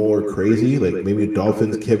more crazy. Like maybe the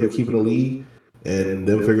Dolphins kept keeping the lead and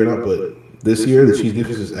them figuring it out. But this year the Chiefs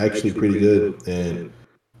defense is actually pretty good, and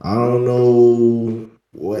I don't know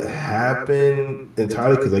what happened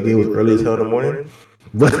entirely because that game was early as hell in the morning.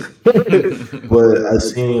 But I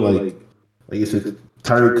seen like you said,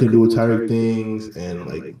 Tyreek couldn't do Tyreek things, and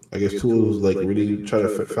like I guess Tua was like really trying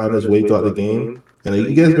to find his way throughout the game. And like,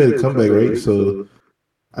 you guys made a comeback, right? So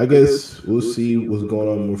I guess we'll see what's going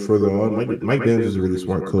on more further on. Mike Daniels is a really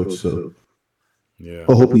smart coach, so yeah,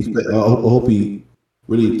 I hope he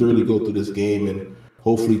really thoroughly go through this game, and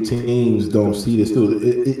hopefully teams don't see this too.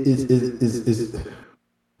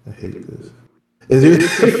 I hate this.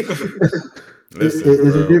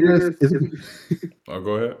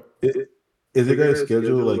 go ahead. Is it guys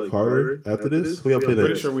schedule like harder after this? Who y'all play next?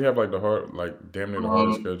 Pretty sure we have like damn near the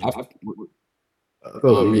hardest schedule.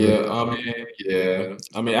 Yeah.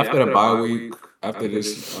 I mean, after the bye week, after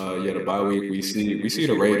this, the bye week, we see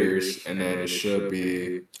the Raiders, and then it should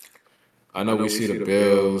be. I know we see the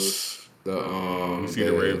Bills, we see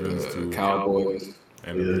the Ravens, the Cowboys,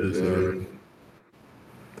 and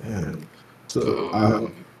Damn. So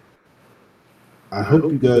I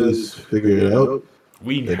hope you guys figure it out.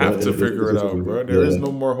 We And have to figure it it's out, bro. There is yeah,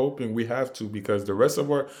 no more hoping. We have to because the rest of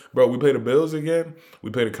our bro, we play the Bills again, we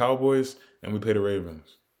play the Cowboys, and we play the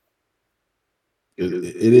Ravens.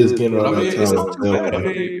 it is getting But around I that mean, it's time not of too bad. I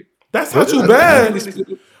playoff. mean, That's not But too I bad. mean, it's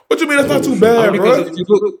still, What you mean that's not oh too shit. I mean, bad, because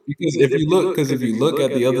bro? if you look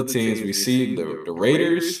at the other teams, we see the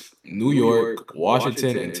Raiders, New York,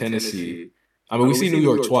 Washington, and Tennessee. I mean, we see New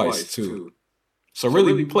York twice too. So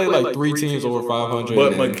really, we play like three teams over 500, and But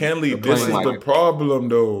then McKinley, they're this playing is like the problem,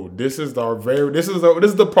 though. This is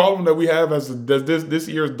the problem that we have as this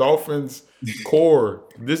year's Dolphins core.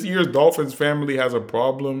 This year's Dolphins family has a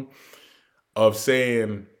problem of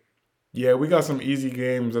saying, "Yeah, we got some easy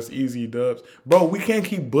games. That's easy dubs, bro. We can't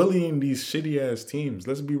keep bullying these shitty ass teams.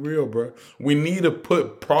 Let's be real, bro. We need to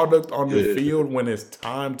put product on the Yeah. field when it's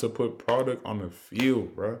time to put product on the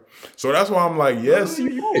field, bro. So that's why I'm like, yes,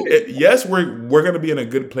 yes, we're gonna be in a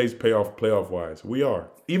good place playoff wise. We are.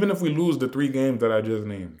 Even if we lose the 3 games that I just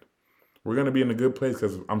named, we're gonna be in a good place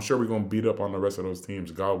because I'm sure we're gonna beat up on the rest of those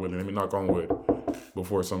teams. God willing, let me knock on wood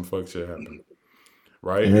before some fuck shit happen.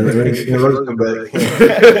 Right? And Russ come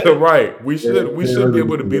back. Right. We should be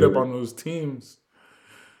able to beat up Yeah. on those teams.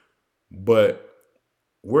 But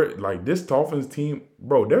we're like this Dolphins team,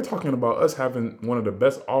 bro, they're talking about us having one of the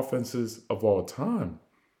best offenses of all time.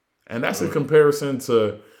 And that's a comparison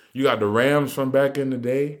to you got the Rams from back in the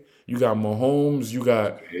day. You got Mahomes, you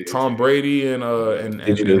got Tom Brady and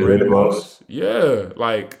Randy Moss. Yeah,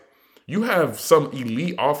 like you have some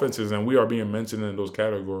elite offenses, and we are being mentioned in those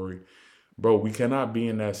category. Bro, we cannot be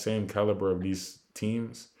in that same caliber of these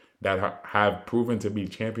teams that have proven to be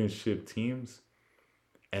championship teams,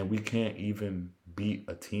 and we can't even beat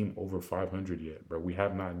a team over 500 yet, bro. We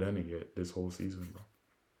have not done it yet this whole season, bro.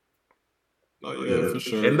 Oh yeah, for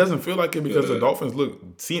sure. It doesn't feel like it because the Dolphins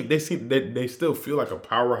they still feel like a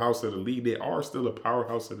powerhouse of the league. They are still a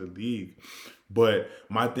powerhouse of the league. But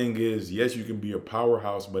my thing is, yes, you can be a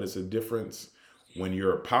powerhouse, but it's a difference when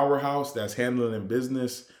you're a powerhouse that's handling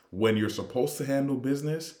business when you're supposed to handle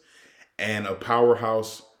business, and a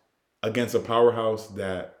powerhouse against a powerhouse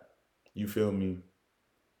that you feel me,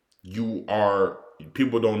 you are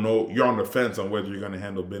people don't know you're on the fence on whether you're going to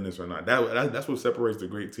handle business or not. That's what separates the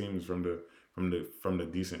great teams from the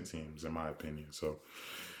decent teams, in my opinion. So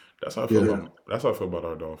that's how I feel about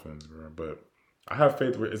our Dolphins, bro. But I have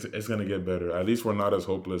faith it's going to get better. At least we're not as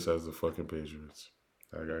hopeless as the fucking Patriots.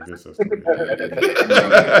 I guess that's the way.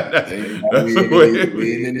 That's the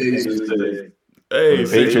We in the news today. Hey,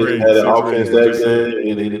 The Patriots had an offense that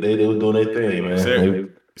good. They was doing their thing, man.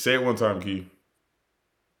 Say it one time, Key.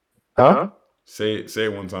 Huh? Say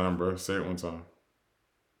it one time, bro. Say it one time.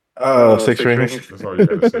 6 rings. That's all you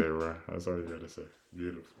gotta say, bro. That's all you gotta say.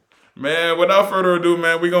 Beautiful. Man, without further ado,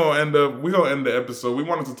 man, we're gonna end the episode. We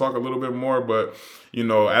wanted to talk a little bit more, but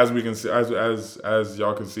as we can see, as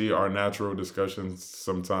y'all can see, our natural discussions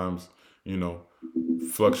sometimes,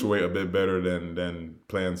 fluctuate a bit better than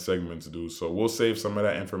planned segments do. So we'll save some of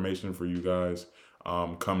that information for you guys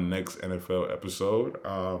come next NFL episode.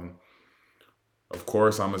 Of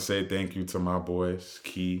course, I'm gonna say thank you to my boys,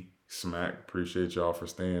 Key, Smack. Appreciate y'all for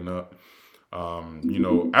staying up.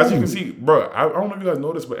 As you can see, bro, I don't know if you guys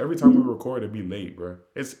noticed, but every time we record, it be late, bro.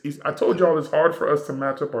 I told y'all it's hard for us to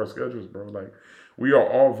match up our schedules, bro. Like, we are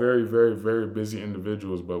all very, very, very busy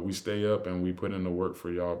individuals, but we stay up and we put in the work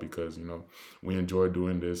for y'all because, we enjoy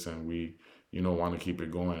doing this and we, want to keep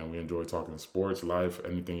it going and we enjoy talking sports, life,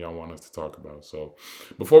 anything y'all want us to talk about. So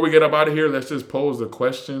before we get up out of here, let's just pose the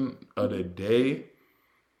question of the day.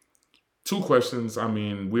 2 questions. I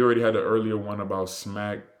mean, we already had the earlier one about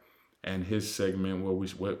Smack and his segment.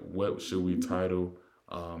 What should we title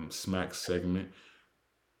Smack's segment?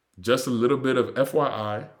 Just a little bit of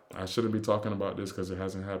FYI. I shouldn't be talking about this because it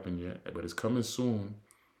hasn't happened yet, but it's coming soon.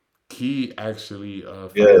 Key actually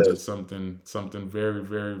founded something very,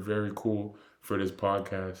 very, very cool for this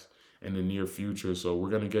podcast in the near future. So we're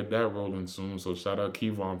gonna get that rolling soon. So shout out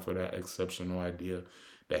Kevon for that exceptional idea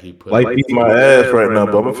that he put. Like beat my ass right now,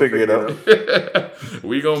 but I'm gonna figure it out.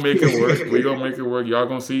 We gonna make it work. We gonna make it work. Y'all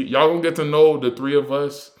gonna see. Y'all gonna get to know the 3 of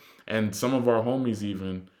us and some of our homies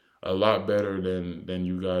even a lot better than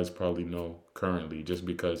you guys probably know currently, just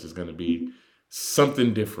because it's gonna be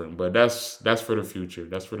something different. But that's for the future.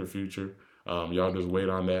 That's for the future. Y'all just wait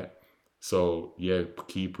on that. So yeah,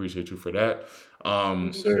 Key, appreciate you for that.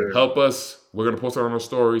 Help us. We're gonna post it on our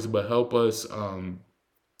stories, but help us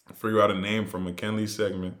figure out a name for Mackenley's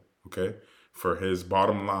segment, okay? For his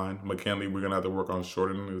bottom line. Mackenley, we're gonna have to work on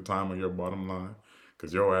shortening the time of your bottom line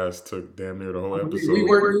Because your ass took damn near the whole episode. We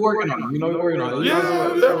working on it. You know, we're working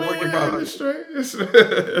on it. It's straight. It's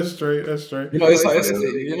straight. That's straight. You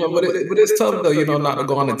know, but it's tough though. You know, not to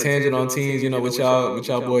go on a tangent on teams. You know, what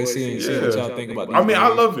y'all boys see what y'all think about. I mean, I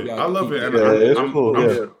love it. I love it. And it's cool.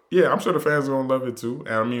 I'm sure the fans are gonna love it too.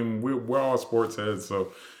 And I mean, we're all sports heads,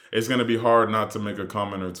 so it's gonna be hard not to make a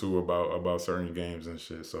comment or two about certain games and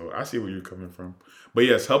shit. So I see where you're coming from. But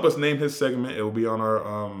yes, help us name his segment. It will be on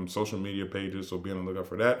our social media pages, so be on the lookout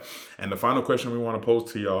for that. And the final question we want to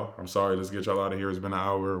pose to y'all. I'm sorry, let's get y'all out of here. It's been an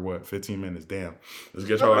hour, 15 minutes? Damn. Let's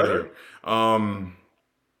get y'all out of here.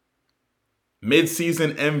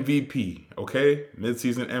 Mid-season MVP, okay?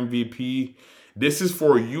 Mid-season MVP. This is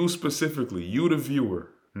for you specifically, you the viewer.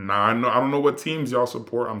 Now, I don't know what teams y'all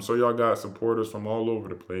support. I'm sure y'all got supporters from all over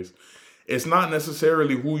the place. It's not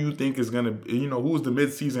necessarily who you think is going to, who's the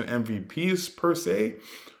mid-season MVPs per se.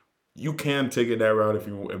 You can take it that route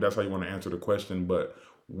if that's how you want to answer the question, but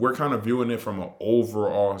we're kind of viewing it from an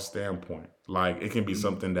overall standpoint. Like, it can be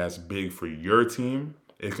something that's big for your team.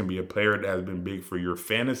 It can be a player that has been big for your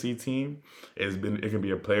fantasy team. It can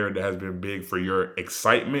be a player that has been big for your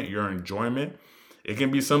excitement, your enjoyment. It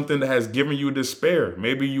can be something that has given you despair.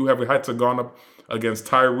 Maybe you have had to gone up against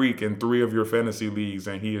Tyreek in 3 of your fantasy leagues,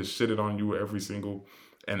 and he has shitted on you every single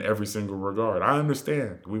regard. I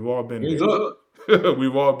understand. We've all been there.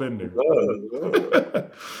 We've all been there.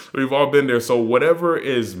 We've all been there. So whatever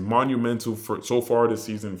is monumental for so far this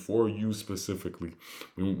season for you specifically,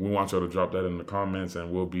 we want y'all to drop that in the comments,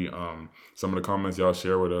 and we'll be some of the comments y'all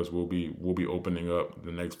share with us. We'll be opening up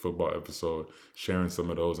the next football episode, sharing some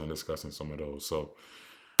of those and discussing some of those. So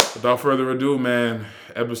without further ado, man,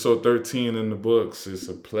 episode 13 in the books. It's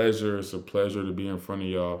a pleasure. It's a pleasure to be in front of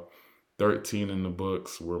y'all. 13 in the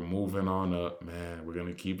books. We're moving on up, man. We're going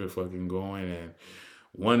to keep it fucking going. And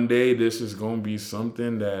one day this is going to be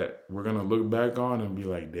something that we're going to look back on and be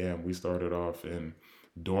like, damn, we started off in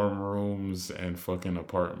dorm rooms and fucking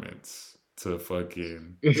apartments to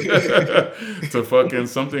fucking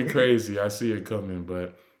something crazy. I see it coming,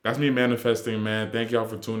 but that's me manifesting, man. Thank y'all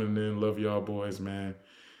for tuning in. Love y'all boys, man.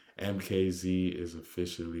 MKZ is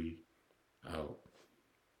officially out.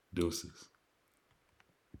 Deuces.